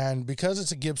 And because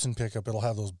it's a Gibson pickup, it'll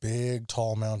have those big,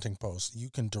 tall mounting posts. You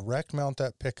can direct mount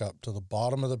that pickup to the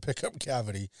bottom of the pickup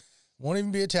cavity. Won't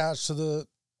even be attached to the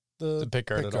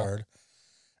pickguard at all.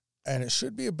 And it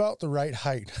should be about the right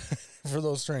height for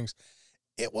those strings.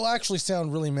 It will actually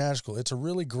sound really magical. It's a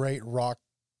really great rock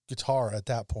guitar at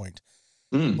that point.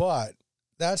 But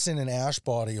that's in an ash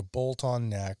body, a bolt-on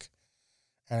neck,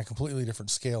 and a completely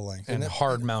different scale length. And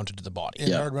hard mounted to the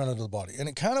body. Hard mounted to the body. And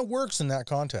it kind of works in that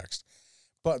context.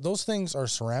 But those things are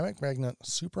ceramic magnet,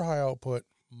 super high output,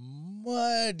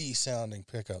 muddy sounding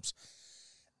pickups.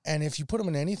 And if you put them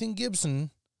in anything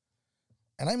Gibson,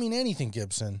 and I mean anything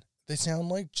Gibson, they sound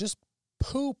like just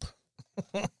poop.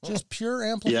 Just pure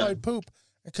amplified poop.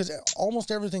 Because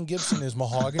almost everything Gibson is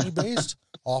mahogany based,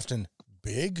 often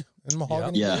big and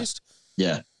mahogany based.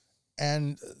 Yeah.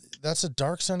 And that's a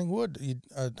dark sounding wood.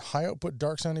 A high output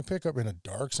dark sounding pickup in a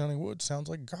dark sounding wood sounds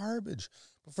like garbage.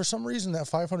 But for some reason, that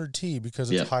 500T,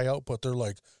 because it's high output, they're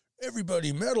like,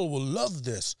 everybody metal will love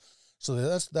this. So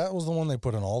that was the one they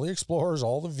put in all the Explorers,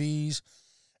 all the Vs,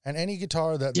 and any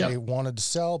guitar that they wanted to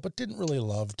sell but didn't really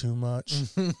love too much.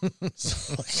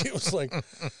 So it was like,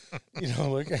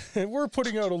 we're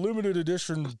putting out a limited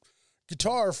edition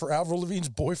guitar for Avril Lavigne's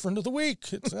Boyfriend of the Week.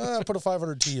 It's put a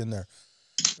 500T in there.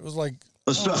 It was like,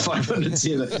 let's put a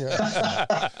 500T in it.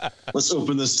 Yeah. Let's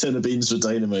open this tin of beans with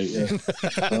dynamite. Yeah.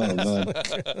 Oh man,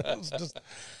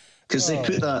 because they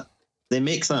put that. They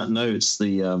make that now. It's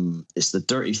the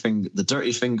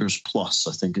Dirty Fingers Plus.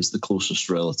 I think is the closest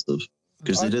relative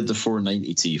because they did the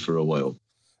 490T for a while.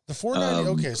 The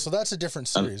 490. Okay, so that's a different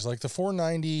series. Like the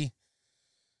 490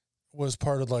 was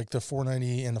part of like the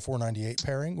 490 and the 498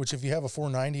 pairing. Which if you have a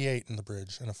 498 in the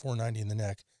bridge and a 490 in the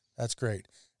neck, that's great.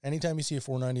 Anytime you see a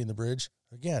 490 in the bridge,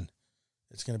 again,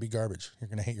 it's going to be garbage. You're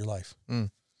going to hate your life.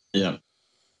 Yeah.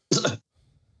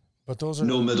 But those are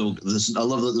no middle. I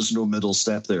love that there's no middle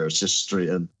step there. It's just straight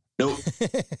in. Nope.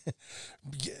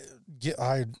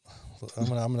 I'm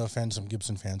gonna offend some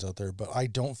Gibson fans out there, but I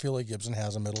don't feel like Gibson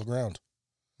has a middle ground.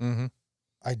 Mm-hmm.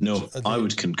 I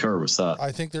would concur with that.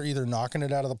 I think they're either knocking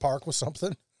it out of the park with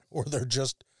something, or they're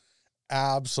just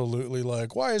absolutely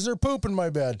like, why is there poop in my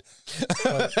bed?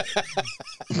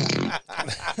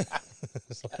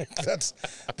 It's like,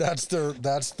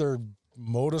 that's their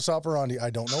modus operandi. I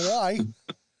don't know why.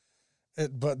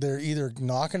 But they're either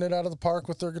knocking it out of the park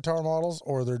with their guitar models,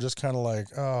 or they're just kind of like,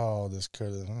 oh, this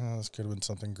could have been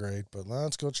something great, but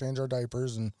let's go change our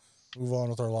diapers and move on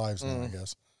with our lives now, I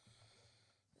guess.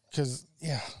 Because,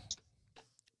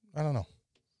 I don't know.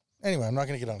 Anyway, I'm not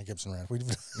going to get on a Gibson rant. We've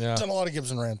done a lot of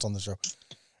Gibson rants on the show.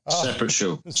 Separate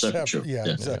show. Yeah,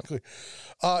 exactly.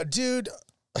 Dude,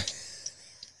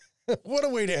 what a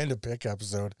way to end a pick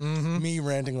episode. Me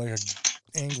ranting like an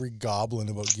angry goblin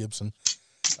about Gibson.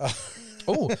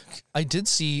 I did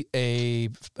see a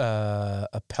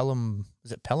Pelham.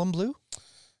 Is it Pelham Blue?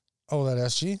 Oh, that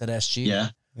SG? That SG? Yeah.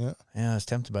 Yeah, I was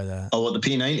tempted by that. Oh, the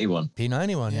P90 one.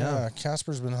 P90 one, yeah.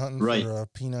 Casper's been hunting for a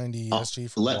P90 SG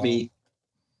for a while.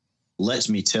 Let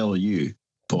me tell you,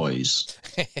 boys,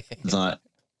 that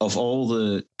of all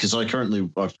the, because I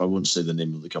won't say the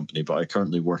name of the company, but I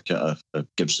currently work at a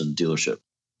Gibson dealership,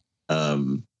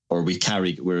 or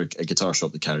we're a guitar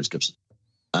shop that carries Gibson,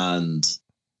 and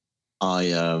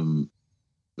I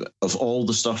of all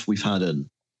the stuff we've had in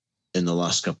the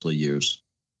last couple of years,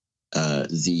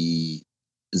 the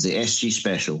SG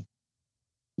Special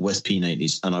with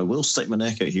P90s, and I will stick my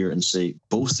neck out here and say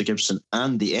both the Gibson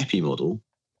and the Epi model,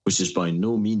 which is by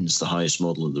no means the highest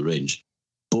model in the range,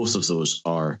 both of those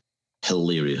are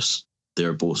hilarious.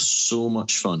 They're both so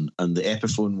much fun, and the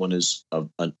Epiphone one is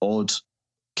an odd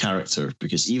character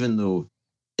because even though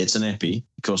it's an Epi,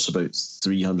 it costs about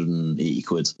 380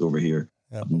 quid over here.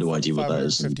 I have no idea what that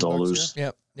is in dollars.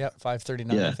 Yep,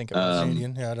 $539. I think it was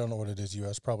Canadian. I don't know what it is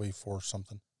US. Probably $4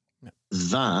 something.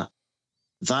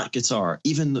 That guitar,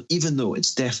 even though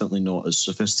it's definitely not as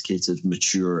sophisticated,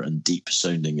 mature, and deep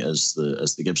sounding as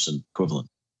the Gibson equivalent,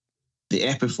 the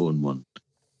Epiphone one,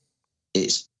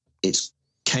 it's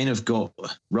kind of got,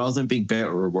 rather than being better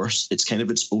or worse, it's kind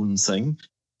of its own thing.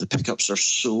 The pickups are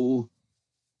so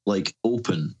like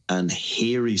open and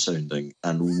hairy sounding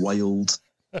and wild,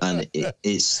 and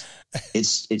it's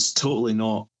totally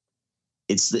not.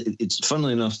 It's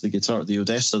funnily enough, the guitar, the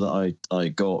Odessa that I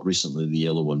got recently, the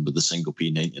yellow one with the single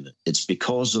P90 in it, it's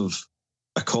because of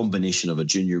a combination of a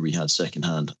Junior we had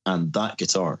secondhand and that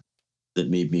guitar that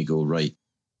made me go, right,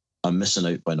 I'm missing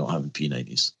out by not having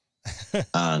P90s.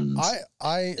 and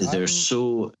they're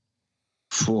so.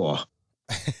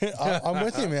 I'm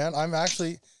with you, man. I'm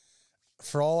actually,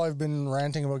 for all I've been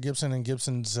ranting about Gibson and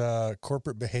Gibson's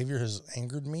corporate behavior has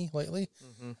angered me lately.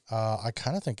 Mm-hmm. I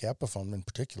kind of think Epiphone in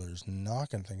particular is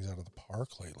knocking things out of the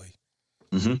park lately.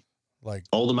 Mm-hmm. Like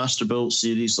all the Masterbuilt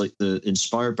series, like the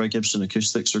inspired by Gibson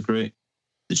acoustics are great.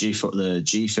 The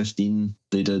G15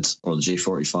 they did, or the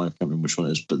J45, I can't remember which one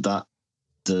it is, but that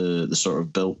the sort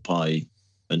of built by,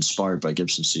 inspired by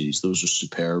Gibson series, those are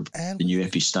superb. And the new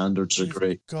Epi standards are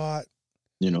great. Got,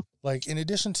 like in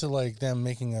addition to like them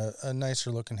making a nicer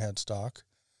looking headstock,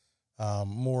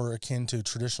 more akin to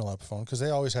traditional Epiphone, because they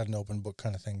always had an open book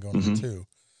kind of thing going on too.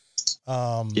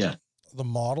 The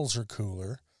models are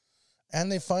cooler. And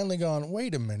they've finally gone,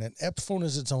 wait a minute, Epiphone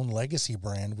is its own legacy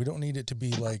brand. We don't need it to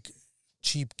be like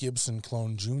cheap Gibson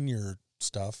Clone Junior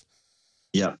stuff.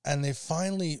 Yeah. And they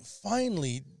finally,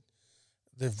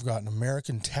 they've got an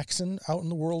American Texan out in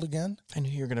the world again. I knew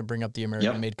you were going to bring up the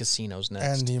American-made casinos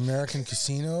next. And the American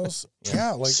casinos.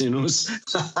 Yeah, like casinos.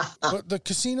 But the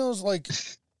casinos, like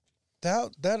that's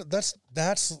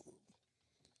a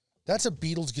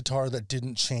Beatles guitar that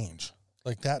didn't change.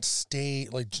 Like that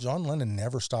like John Lennon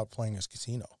never stopped playing his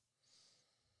casino.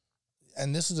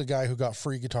 And this is a guy who got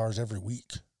free guitars every week.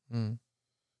 Mm.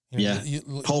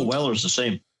 Paul Weller's the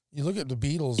same. You look at the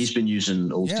Beatles. He's been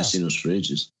using old casinos for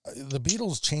ages. The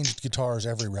Beatles changed guitars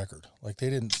every record. Like they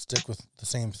didn't stick with the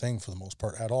same thing for the most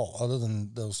part at all, other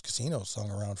than those casinos hung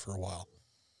around for a while.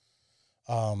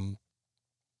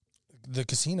 The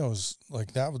casinos,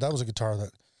 like that was a guitar that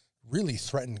really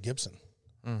threatened Gibson.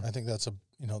 I think that's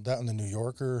that and the New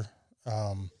Yorker.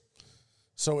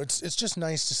 So it's just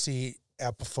nice to see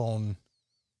Epiphone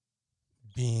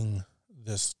being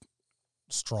this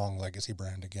strong legacy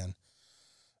brand again.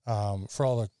 For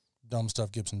all the dumb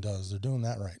stuff Gibson does, they're doing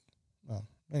that right.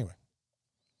 Anyway,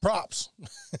 props.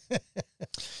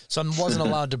 So I wasn't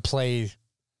allowed to play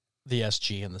the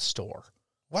SG in the store.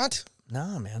 What?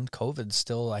 Nah, man. COVID's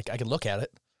still like, I could look at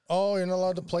it. Oh, you're not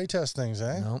allowed to play test things,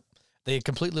 eh? No. They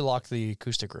completely locked the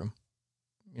acoustic room.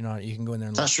 You can go in there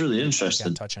and that's really interesting.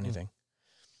 Can't touch anything.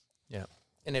 Yeah.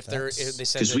 And if they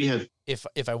said that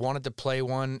if I wanted to play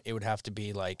one, it would have to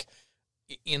be like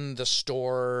in the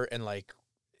store and like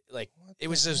it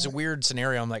was just a weird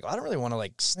scenario. I'm like, I don't really want to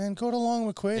like. Man, go to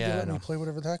Long McQuaid. They let me play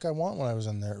whatever the heck I want when I was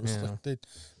in there. It was like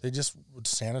they just would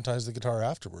sanitize the guitar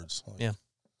afterwards. Like,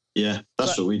 yeah,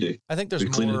 that's what we do. I think there's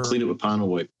clean it with panel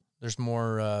wipe. There's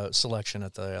more selection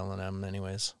at the L&M,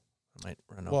 anyways. I might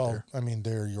run out there. Well, I mean,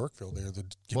 they're Yorkville. They're the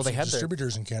Gibson they had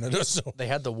distributors in Canada. So they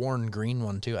had the worn green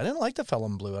one too. I didn't like the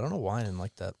Phelan blue. I don't know why I didn't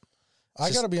like that.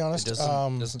 I got to be honest. It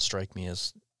doesn't strike me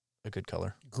as a good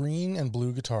color. Green and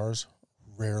blue guitars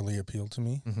rarely appeal to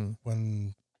me.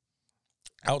 When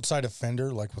outside of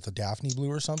Fender, like with a Daphne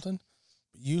blue or something,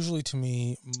 usually to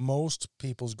me, most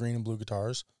people's green and blue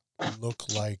guitars look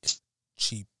like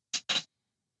cheap,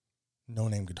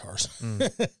 no-name guitars.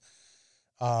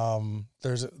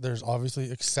 There's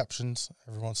obviously exceptions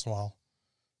every once in a while,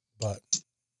 but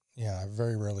yeah,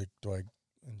 very rarely do I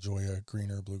enjoy a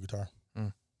green or blue guitar.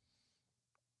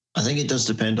 I think it does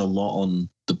depend a lot on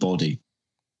the body,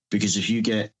 because if you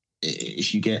get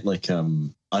like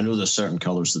I know there's certain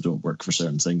colors that don't work for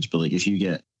certain things, but like if you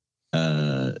get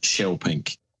shell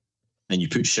pink and you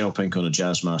put shell pink on a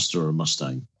Jazzmaster or a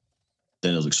Mustang,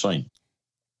 then it looks fine.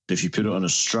 But if you put it on a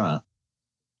Strat,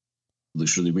 it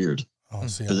looks really weird. Oh,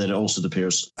 but then it also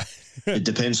depends. It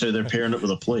depends how they're pairing it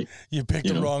with a plate. You picked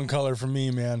the wrong color for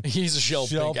me, man. He's a shell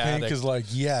pink addict. Is like,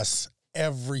 yes,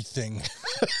 everything.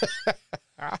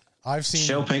 I've seen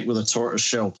shell pink with a tortoise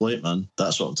shell plate, man.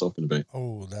 That's what I'm talking about.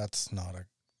 Oh, that's not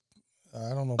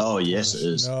I don't know. Oh, yes, it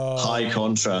is. No, high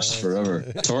contrast forever.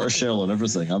 Tortoise shell and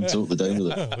everything. I'm totally down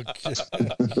with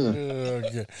it.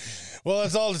 Okay. Well,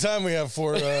 that's all the time we have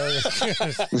for.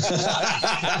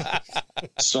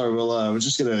 Sorry, we're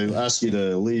just going to ask you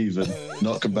to leave and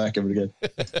not come back ever again.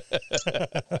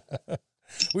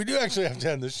 We do actually have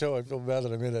to end the show. I feel bad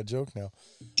that I made that joke now.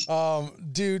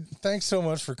 Dude, thanks so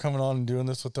much for coming on and doing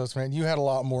this with us, man. You had a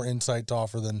lot more insight to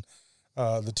offer than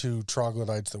the two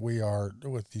troglodytes that we are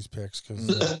with these picks, because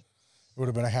it would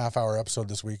have been a half-hour episode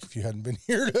this week if you hadn't been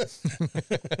here.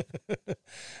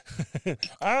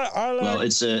 I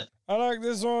like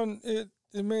this one.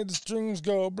 It made the strings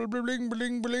go bling bling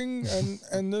bling bling,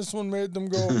 and this one made them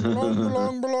go belong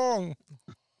belong belong.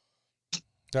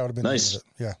 That would have been nice.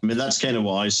 Yeah, I mean that's kind of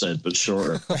what I said, but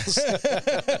shorter.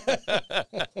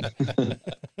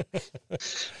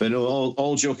 But no,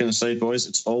 all joking aside, boys,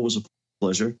 it's always a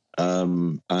pleasure.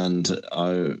 And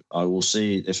I will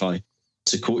say,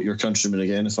 to quote your countrymen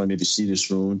again, if I may be serious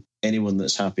for a moment, anyone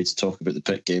that's happy to talk about the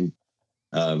pick game,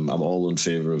 I'm all in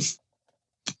favor of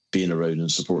being around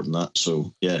and supporting that.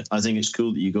 So yeah, I think it's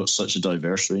cool that you got such a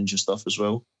diverse range of stuff as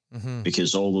well,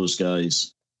 because all those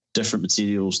guys, different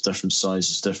materials, different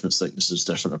sizes, different thicknesses,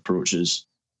 different approaches,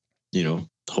 you know,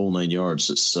 the whole 9 yards.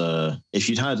 It's if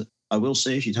you'd had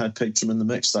Plectrum in the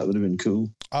mix, that would have been cool.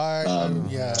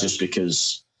 Yeah. Just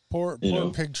because poor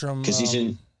Plectrum, because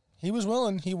he was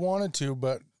willing, he wanted to,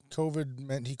 but COVID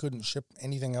meant he couldn't ship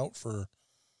anything out for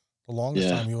the longest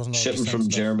time. He wasn't shipping from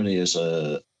Germany is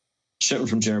a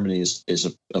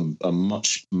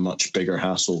much bigger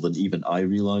hassle than even I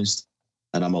realized,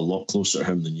 and I'm a lot closer to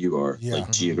him than you are,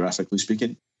 like geographically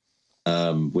speaking.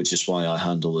 Which is why I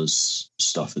handle his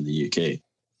stuff in the UK.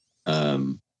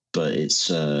 But it's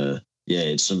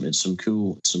some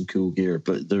cool gear.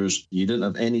 But you didn't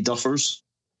have any duffers,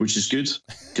 which is good,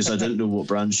 because I didn't know what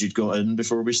brands you'd got in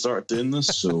before we started doing this.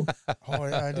 So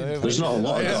I didn't. There's not a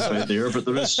lot of duff out there, but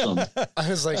there is some. I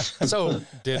was like, so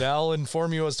did Al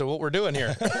inform you as to what we're doing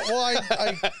here? Well,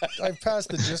 I passed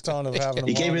the gist on of having.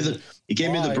 He gave me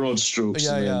the broad strokes.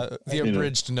 The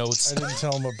abridged notes. I didn't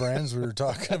tell him what brands we were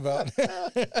talking about.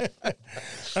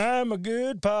 I'm a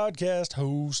good podcast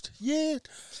host. Yeah.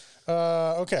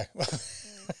 Okay.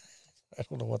 I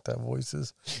don't know what that voice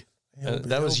is.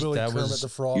 That was Kermit the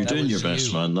Frog. You're doing your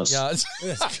best, man. That's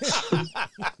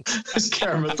it's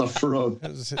Kermit the Frog.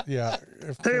 Yeah.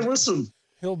 Hey, listen,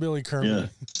 Hillbilly Kermit.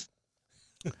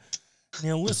 Yeah.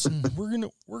 Now listen,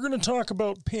 we're gonna talk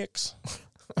about picks.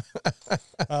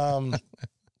 I'd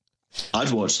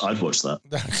watch that.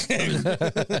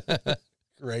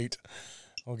 Great.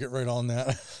 I'll get right on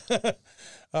that.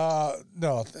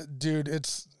 No, dude,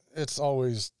 it's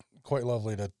always quite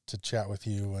lovely to chat with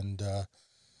you, and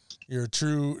you're a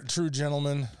true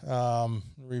gentleman.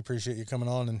 We appreciate you coming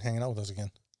on and hanging out with us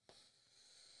again.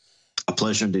 A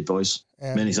pleasure indeed, boys.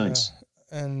 Many thanks.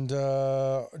 And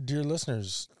dear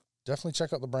listeners, definitely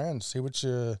check out the brands. See what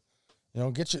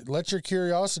let your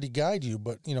curiosity guide you,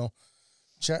 but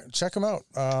check them out.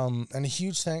 And a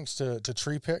huge thanks to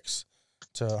Tree Picks,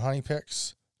 to Honey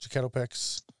Picks, Chiquetto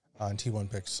Picks, and T1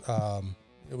 Picks.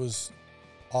 It was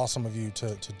awesome of you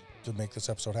to make this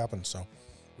episode happen. So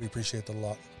we appreciate that a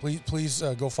lot. Please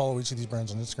go follow each of these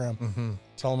brands on Instagram. Mm-hmm.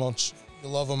 Tell them how much you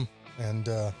love them, and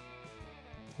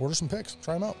order some picks.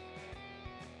 Try them out.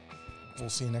 We'll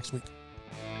see you next week.